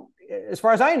don't, as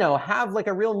far as I know, have like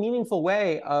a real meaningful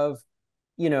way of,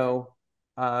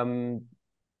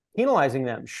 penalizing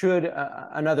them should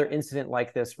another incident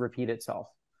like this repeat itself.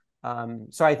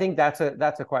 So I think that's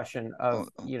a question of,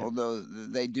 although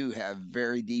they do have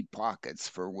very deep pockets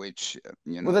for which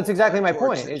well, that's exactly my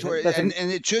point. and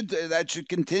that should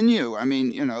continue. I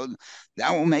mean,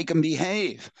 that will make them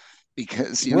behave.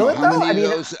 Because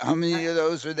how many of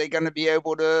those are they going to be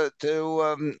able to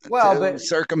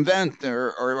circumvent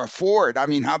or afford? I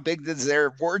mean, how big does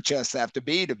their war chest have to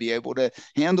be able to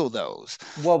handle those?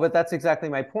 Well, but that's exactly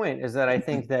my point, is that I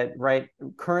think that, right,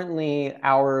 currently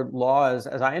our laws,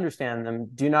 as I understand them,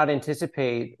 do not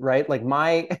anticipate, right, like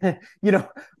my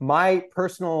my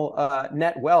personal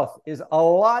net wealth is a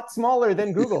lot smaller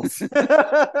than Google's.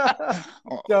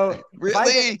 So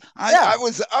really, I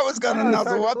was going to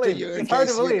nuzzle up to you. It's hard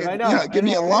to believe. I know. Give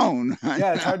me a loan.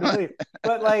 Yeah, it's hard to believe.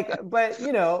 But right,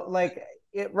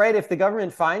 if the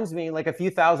government fines me like a few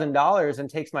 $1,000s and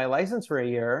takes my license for a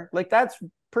year, like that's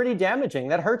pretty damaging.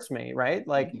 That hurts me, right?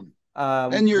 Like,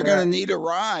 then you're going to need a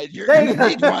ride. You're going to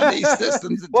need one of these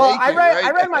systems.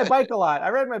 I ride my bike a lot.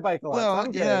 Well,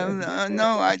 so yeah,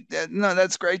 no,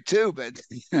 that's great too. But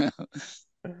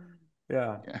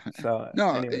Yeah. So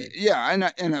no, anyway. Yeah,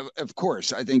 and of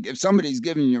course, I think if somebody's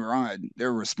giving you a ride,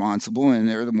 they're responsible, and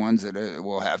they're the ones that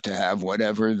will have to have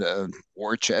whatever the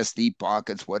war chest, deep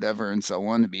pockets, whatever, and so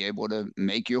on, to be able to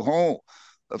make you whole.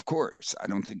 Of course, I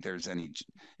don't think there's any,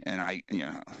 but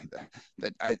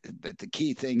the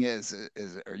key thing is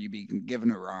are you being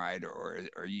given a ride, or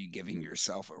are you giving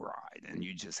yourself a ride, and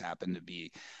you just happen to be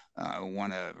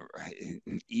want to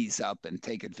ease up and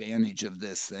take advantage of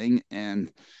this thing.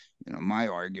 And my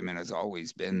argument has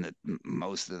always been that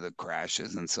most of the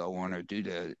crashes and so on are due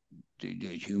to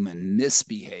human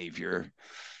misbehavior,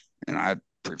 and I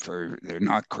prefer they're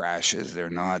not crashes, they're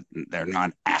not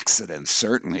accidents.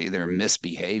 Certainly, they're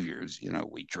misbehaviors.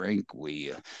 We drink,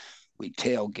 we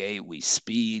tailgate, we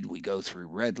speed, we go through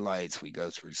red lights, we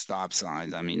go through stop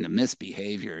signs. I mean, the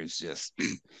misbehavior is just.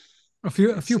 A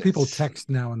few people text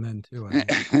now and then too.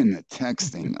 And the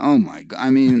texting, oh my God!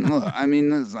 I mean, look,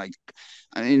 it's like,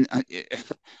 what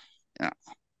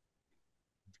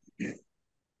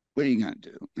are you gonna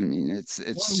do? I mean, it's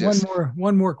just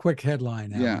one more quick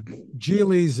headline. Yeah,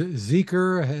 Geely's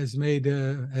Zeekr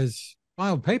has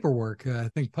filed paperwork, I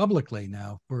think publicly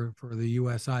now for the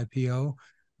U.S. IPO.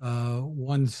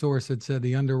 One source had said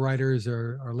the underwriters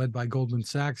are led by Goldman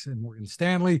Sachs and Morgan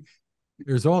Stanley.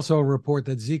 There's also a report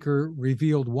that Zeekr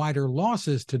revealed wider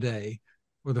losses today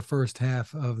for the first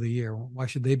half of the year. Why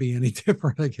should they be any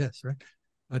different, I guess, right?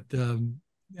 But and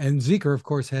Zeekr, of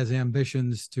course, has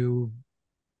ambitions to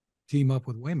team up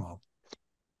with Waymo.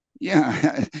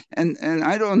 Yeah, and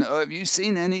I don't know. Have you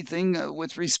seen anything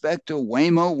with respect to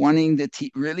Waymo wanting to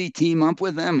really team up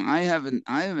with them? I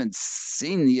haven't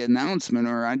seen the announcement,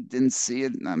 or I didn't see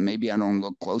it. Maybe I don't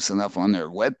look close enough on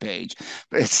their webpage,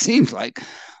 but it seems like,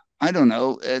 I don't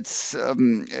know.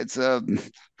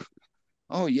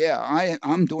 Oh yeah,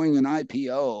 I'm doing an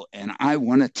IPO and I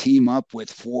want to team up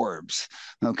with Forbes.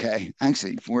 Okay,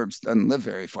 actually, Forbes doesn't live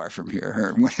very far from here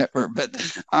or whatever. But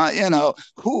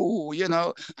who,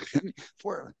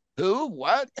 for who,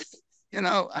 what,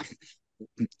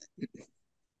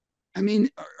 I mean,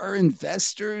 are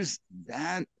investors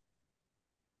that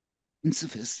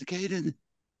unsophisticated?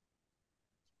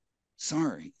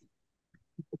 Sorry.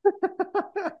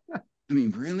 I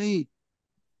mean, really?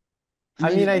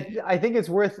 I think it's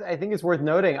worth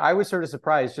noting. I was sort of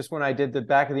surprised just when I did the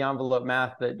back of the envelope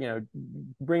math that,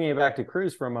 bringing it back to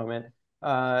Cruise for a moment,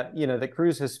 that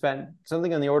Cruise has spent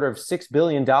something on the order of $6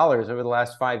 billion over the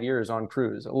last 5 years on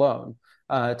Cruise alone,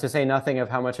 to say nothing of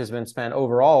how much has been spent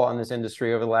overall on this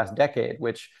industry over the last decade,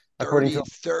 which according to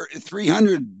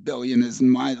 300 billion is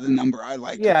the number I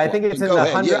like. Yeah, I think it's in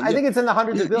the hundred. I think it's in the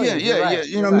hundreds of billions. Yeah, right.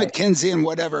 McKinsey and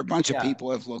whatever, a bunch of people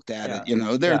have looked at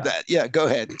it. They're that. Yeah, go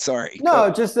ahead. Sorry.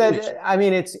 No, just that. I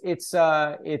mean, it's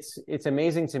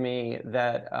amazing to me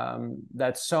that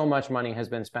that so much money has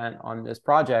been spent on this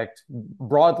project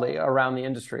broadly around the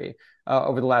industry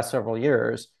over the last several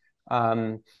years.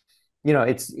 I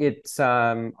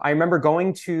remember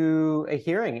going to a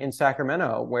hearing in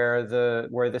Sacramento where the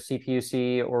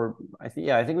CPUC, or I think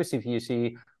it was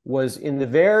CPUC, was in the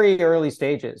very early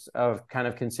stages of kind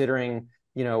of considering,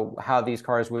 how these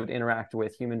cars would interact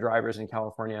with human drivers in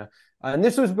California. And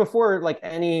this was before like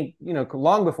any,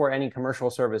 long before any commercial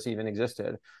service even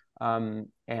existed. And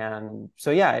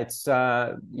so, yeah, it's,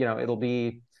 it'll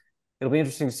be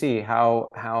interesting to see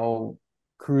how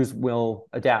Cruise will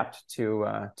adapt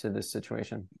to this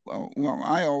situation. Well,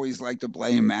 I always like to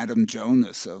blame Adam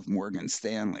Jonas of Morgan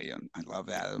Stanley, and I love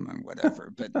Adam and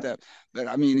whatever. But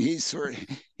I mean, he's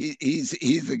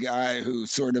the guy who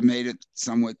sort of made it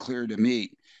somewhat clear to me.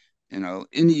 In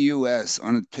the U.S.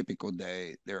 on a typical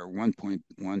day, there are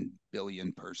 1.1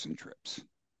 billion person trips,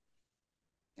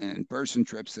 and person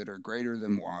trips that are greater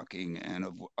than walking, and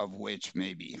of which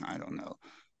maybe, I don't know,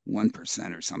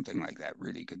 1% or something like that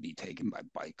really could be taken by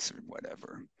bikes or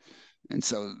whatever. And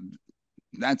so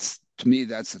to me,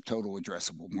 that's the total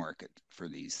addressable market for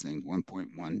these things,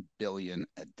 1.1 billion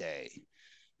a day.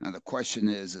 Now, the question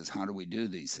is how do we do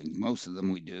these things? Most of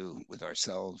them we do with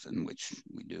ourselves, in which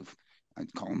we do,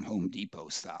 I'd call them Home Depot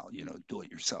style, do it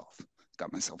yourself.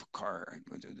 Got myself a car.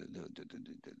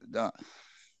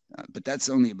 But that's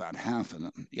only about half of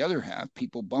them. The other half,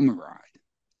 people bum a ride.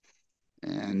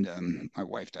 And my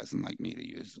wife doesn't like me to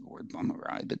use the word bum a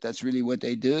ride, but that's really what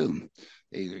they do.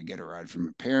 They either get a ride from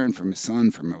a parent, from a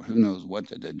son, from who knows what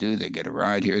they do. They get a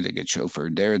ride here, they get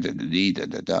chauffeured there,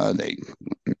 They,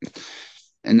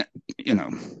 and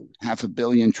half a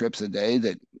billion trips a day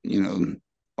that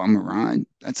bum a ride.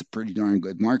 That's a pretty darn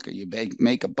good market. You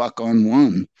make a buck on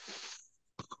one,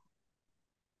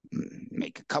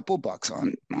 make a couple bucks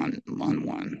on one.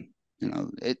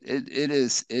 It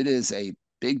is a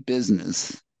big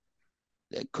business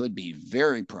that could be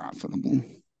very profitable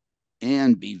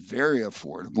and be very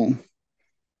affordable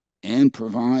and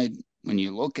provide, when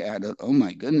you look at it, oh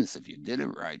my goodness, if you did it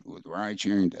right with ride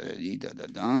sharing,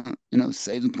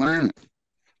 save the planet,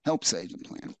 help save the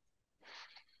planet.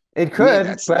 It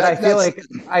could, but I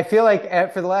feel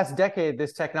like for the last decade,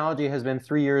 this technology has been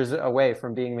 3 years away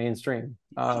from being mainstream.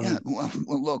 Yeah, well,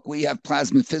 look, we have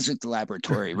Plasma Physics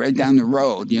Laboratory right down the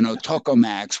road.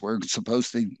 Tokamaks, we're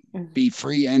supposed to be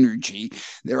free energy.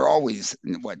 They're always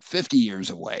 50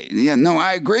 years away. Yeah, no,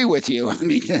 I agree with you. I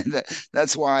mean,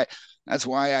 that's why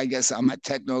I guess I'm a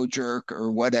techno jerk or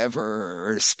whatever,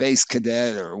 or a space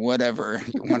cadet or whatever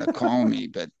you want to call me.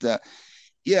 But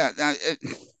yeah,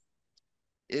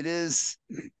 it is.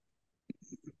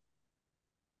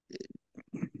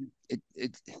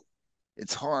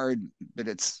 It's hard, but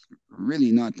it's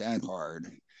really not that hard.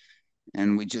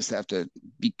 And we just have to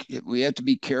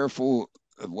be careful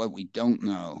of what we don't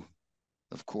know,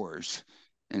 of course.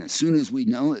 And as soon as we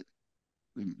know it,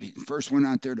 we be the first one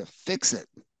out there to fix it.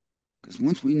 Because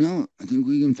once we know it, I think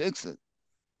we can fix it.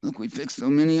 Look, we fixed so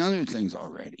many other things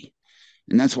already.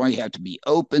 And that's why you have to be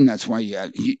open. That's why I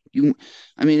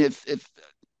mean, if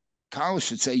college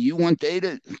should say, you want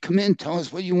data, come in, tell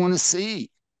us what you want to see.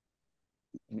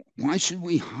 Why should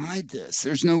we hide this?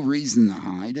 There's no reason to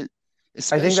hide it,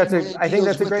 especially I think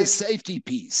that's a great the safety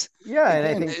piece. Yeah,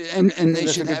 and they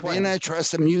should have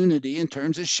antitrust immunity in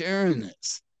terms of sharing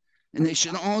this, and they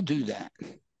should all do that.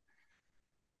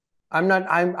 I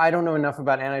don't know enough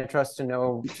about antitrust to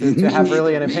know to have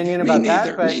really an opinion about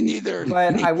that. But me neither.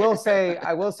 But I will say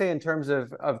in terms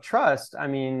of trust, I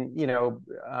mean,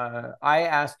 I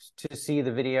asked to see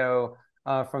the video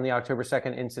from the October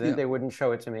 2nd incident. Yeah. They wouldn't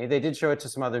show it to me. They did show it to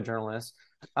some other journalists.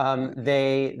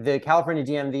 The California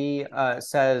DMV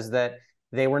says that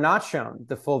they were not shown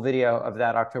the full video of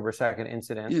that October 2nd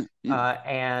incident.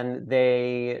 And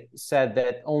they said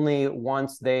that only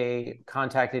once they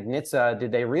contacted NHTSA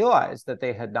did they realize that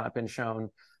they had not been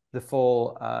shown the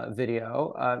full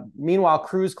video. Meanwhile,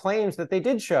 Cruise claims that they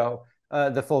did show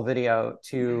the full video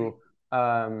to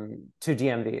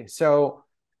DMV. So,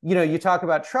 you talk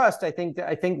about trust. I think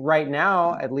right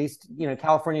now, at least,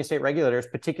 California state regulators,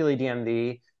 particularly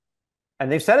DMV,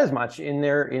 and they've said as much in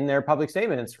their public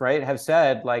statements, right? Have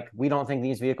said, like, we don't think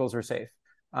these vehicles are safe.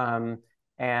 I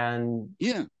mean,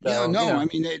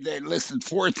 they listed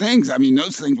 4 things. I mean,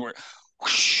 those things were,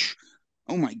 whoosh,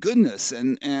 oh my goodness,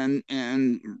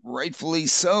 and rightfully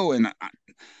so. And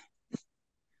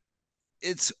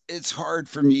it's hard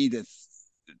for me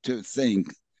to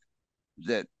think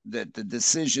that the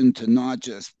decision to not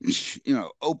just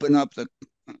open up the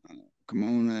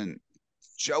kimono and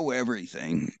show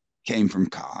everything came from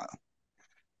Kyle.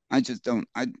 I just don't.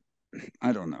 I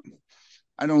don't know.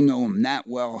 I don't know him that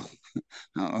well,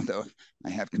 although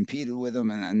I have competed with him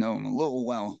and I know him a little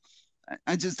well.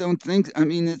 I just don't think. I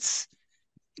mean,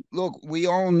 look. We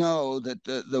all know that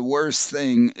the worst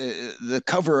thing, the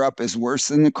cover up, is worse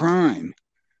than the crime,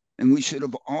 and we should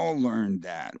have all learned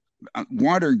that.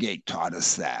 Watergate taught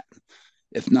us that,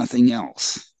 if nothing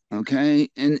else. Okay.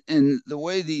 And the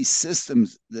way these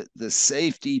systems, the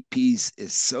safety piece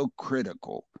is so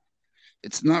critical.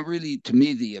 It's not really, to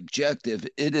me, the objective.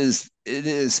 It is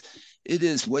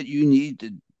what you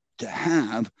need to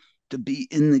have to be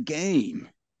in the game.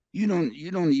 You don't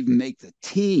even make the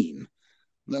team,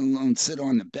 let alone sit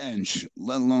on the bench,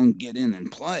 let alone get in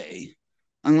and play,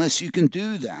 unless you can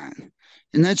do that.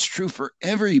 And that's true for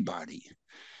everybody.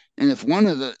 And if one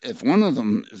of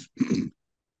them is,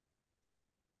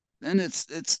 then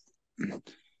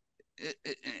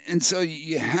and so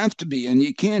you have to be, and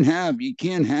you can't have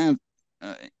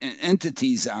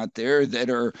entities out there that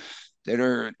are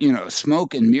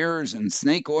smoke and mirrors and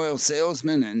snake oil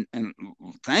salesmen, and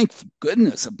thank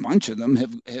goodness a bunch of them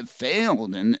have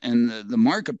failed, and the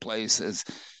marketplace has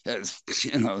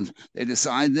they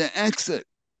decide to exit.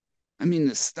 I mean,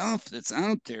 the stuff that's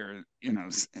out there,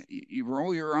 you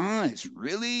roll your eyes.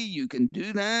 Really? You can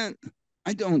do that?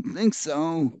 I don't think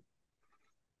so.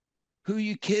 Who are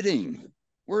you kidding?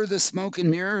 Where are the smoke and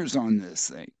mirrors on this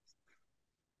thing?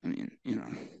 I mean,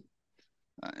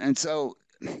 and so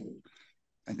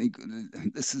I think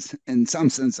this is, in some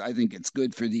sense, I think it's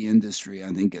good for the industry.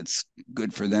 I think it's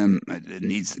good for them. It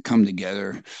needs to come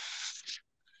together.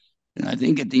 And I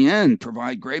think at the end,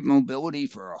 provide great mobility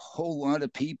for a whole lot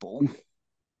of people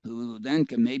who then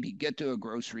can maybe get to a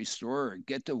grocery store or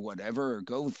get to whatever, or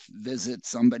go visit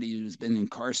somebody who's been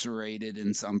incarcerated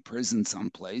in some prison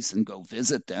someplace and go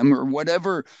visit them, or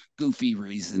whatever goofy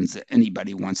reasons that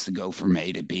anybody wants to go from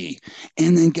A to B,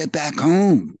 and then get back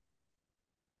home.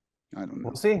 I don't know.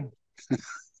 We'll see.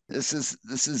 This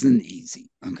isn't easy,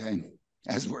 okay?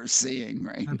 As we're seeing,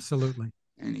 right? Absolutely.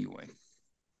 Anyway.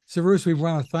 Cyrus, we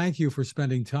want to thank you for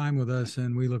spending time with us,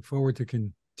 and we look forward to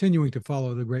continuing to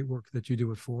follow the great work that you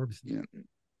do at Forbes. Yeah.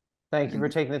 Thank you for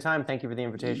taking the time. Thank you for the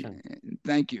invitation.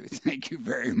 Thank you. Thank you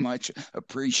very much.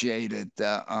 Appreciate it.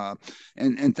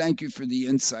 And thank you for the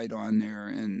insight on there.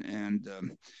 And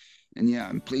yeah,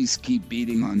 and please keep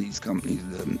beating on these companies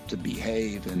to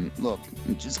behave, and look,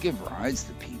 and just give rides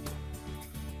to people.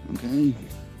 Okay?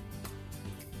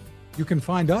 You can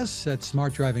find us at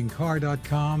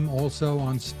smartdrivingcar.com, also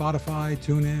on Spotify,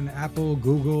 TuneIn, Apple,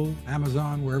 Google,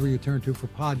 Amazon, wherever you turn to for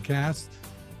podcasts.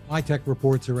 My tech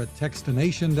reports are at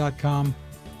textination.com.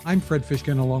 I'm Fred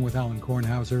Fishkin along with Alan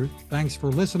Kornhauser. Thanks for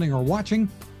listening or watching.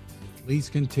 Please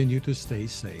continue to stay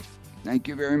safe. Thank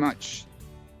you very much.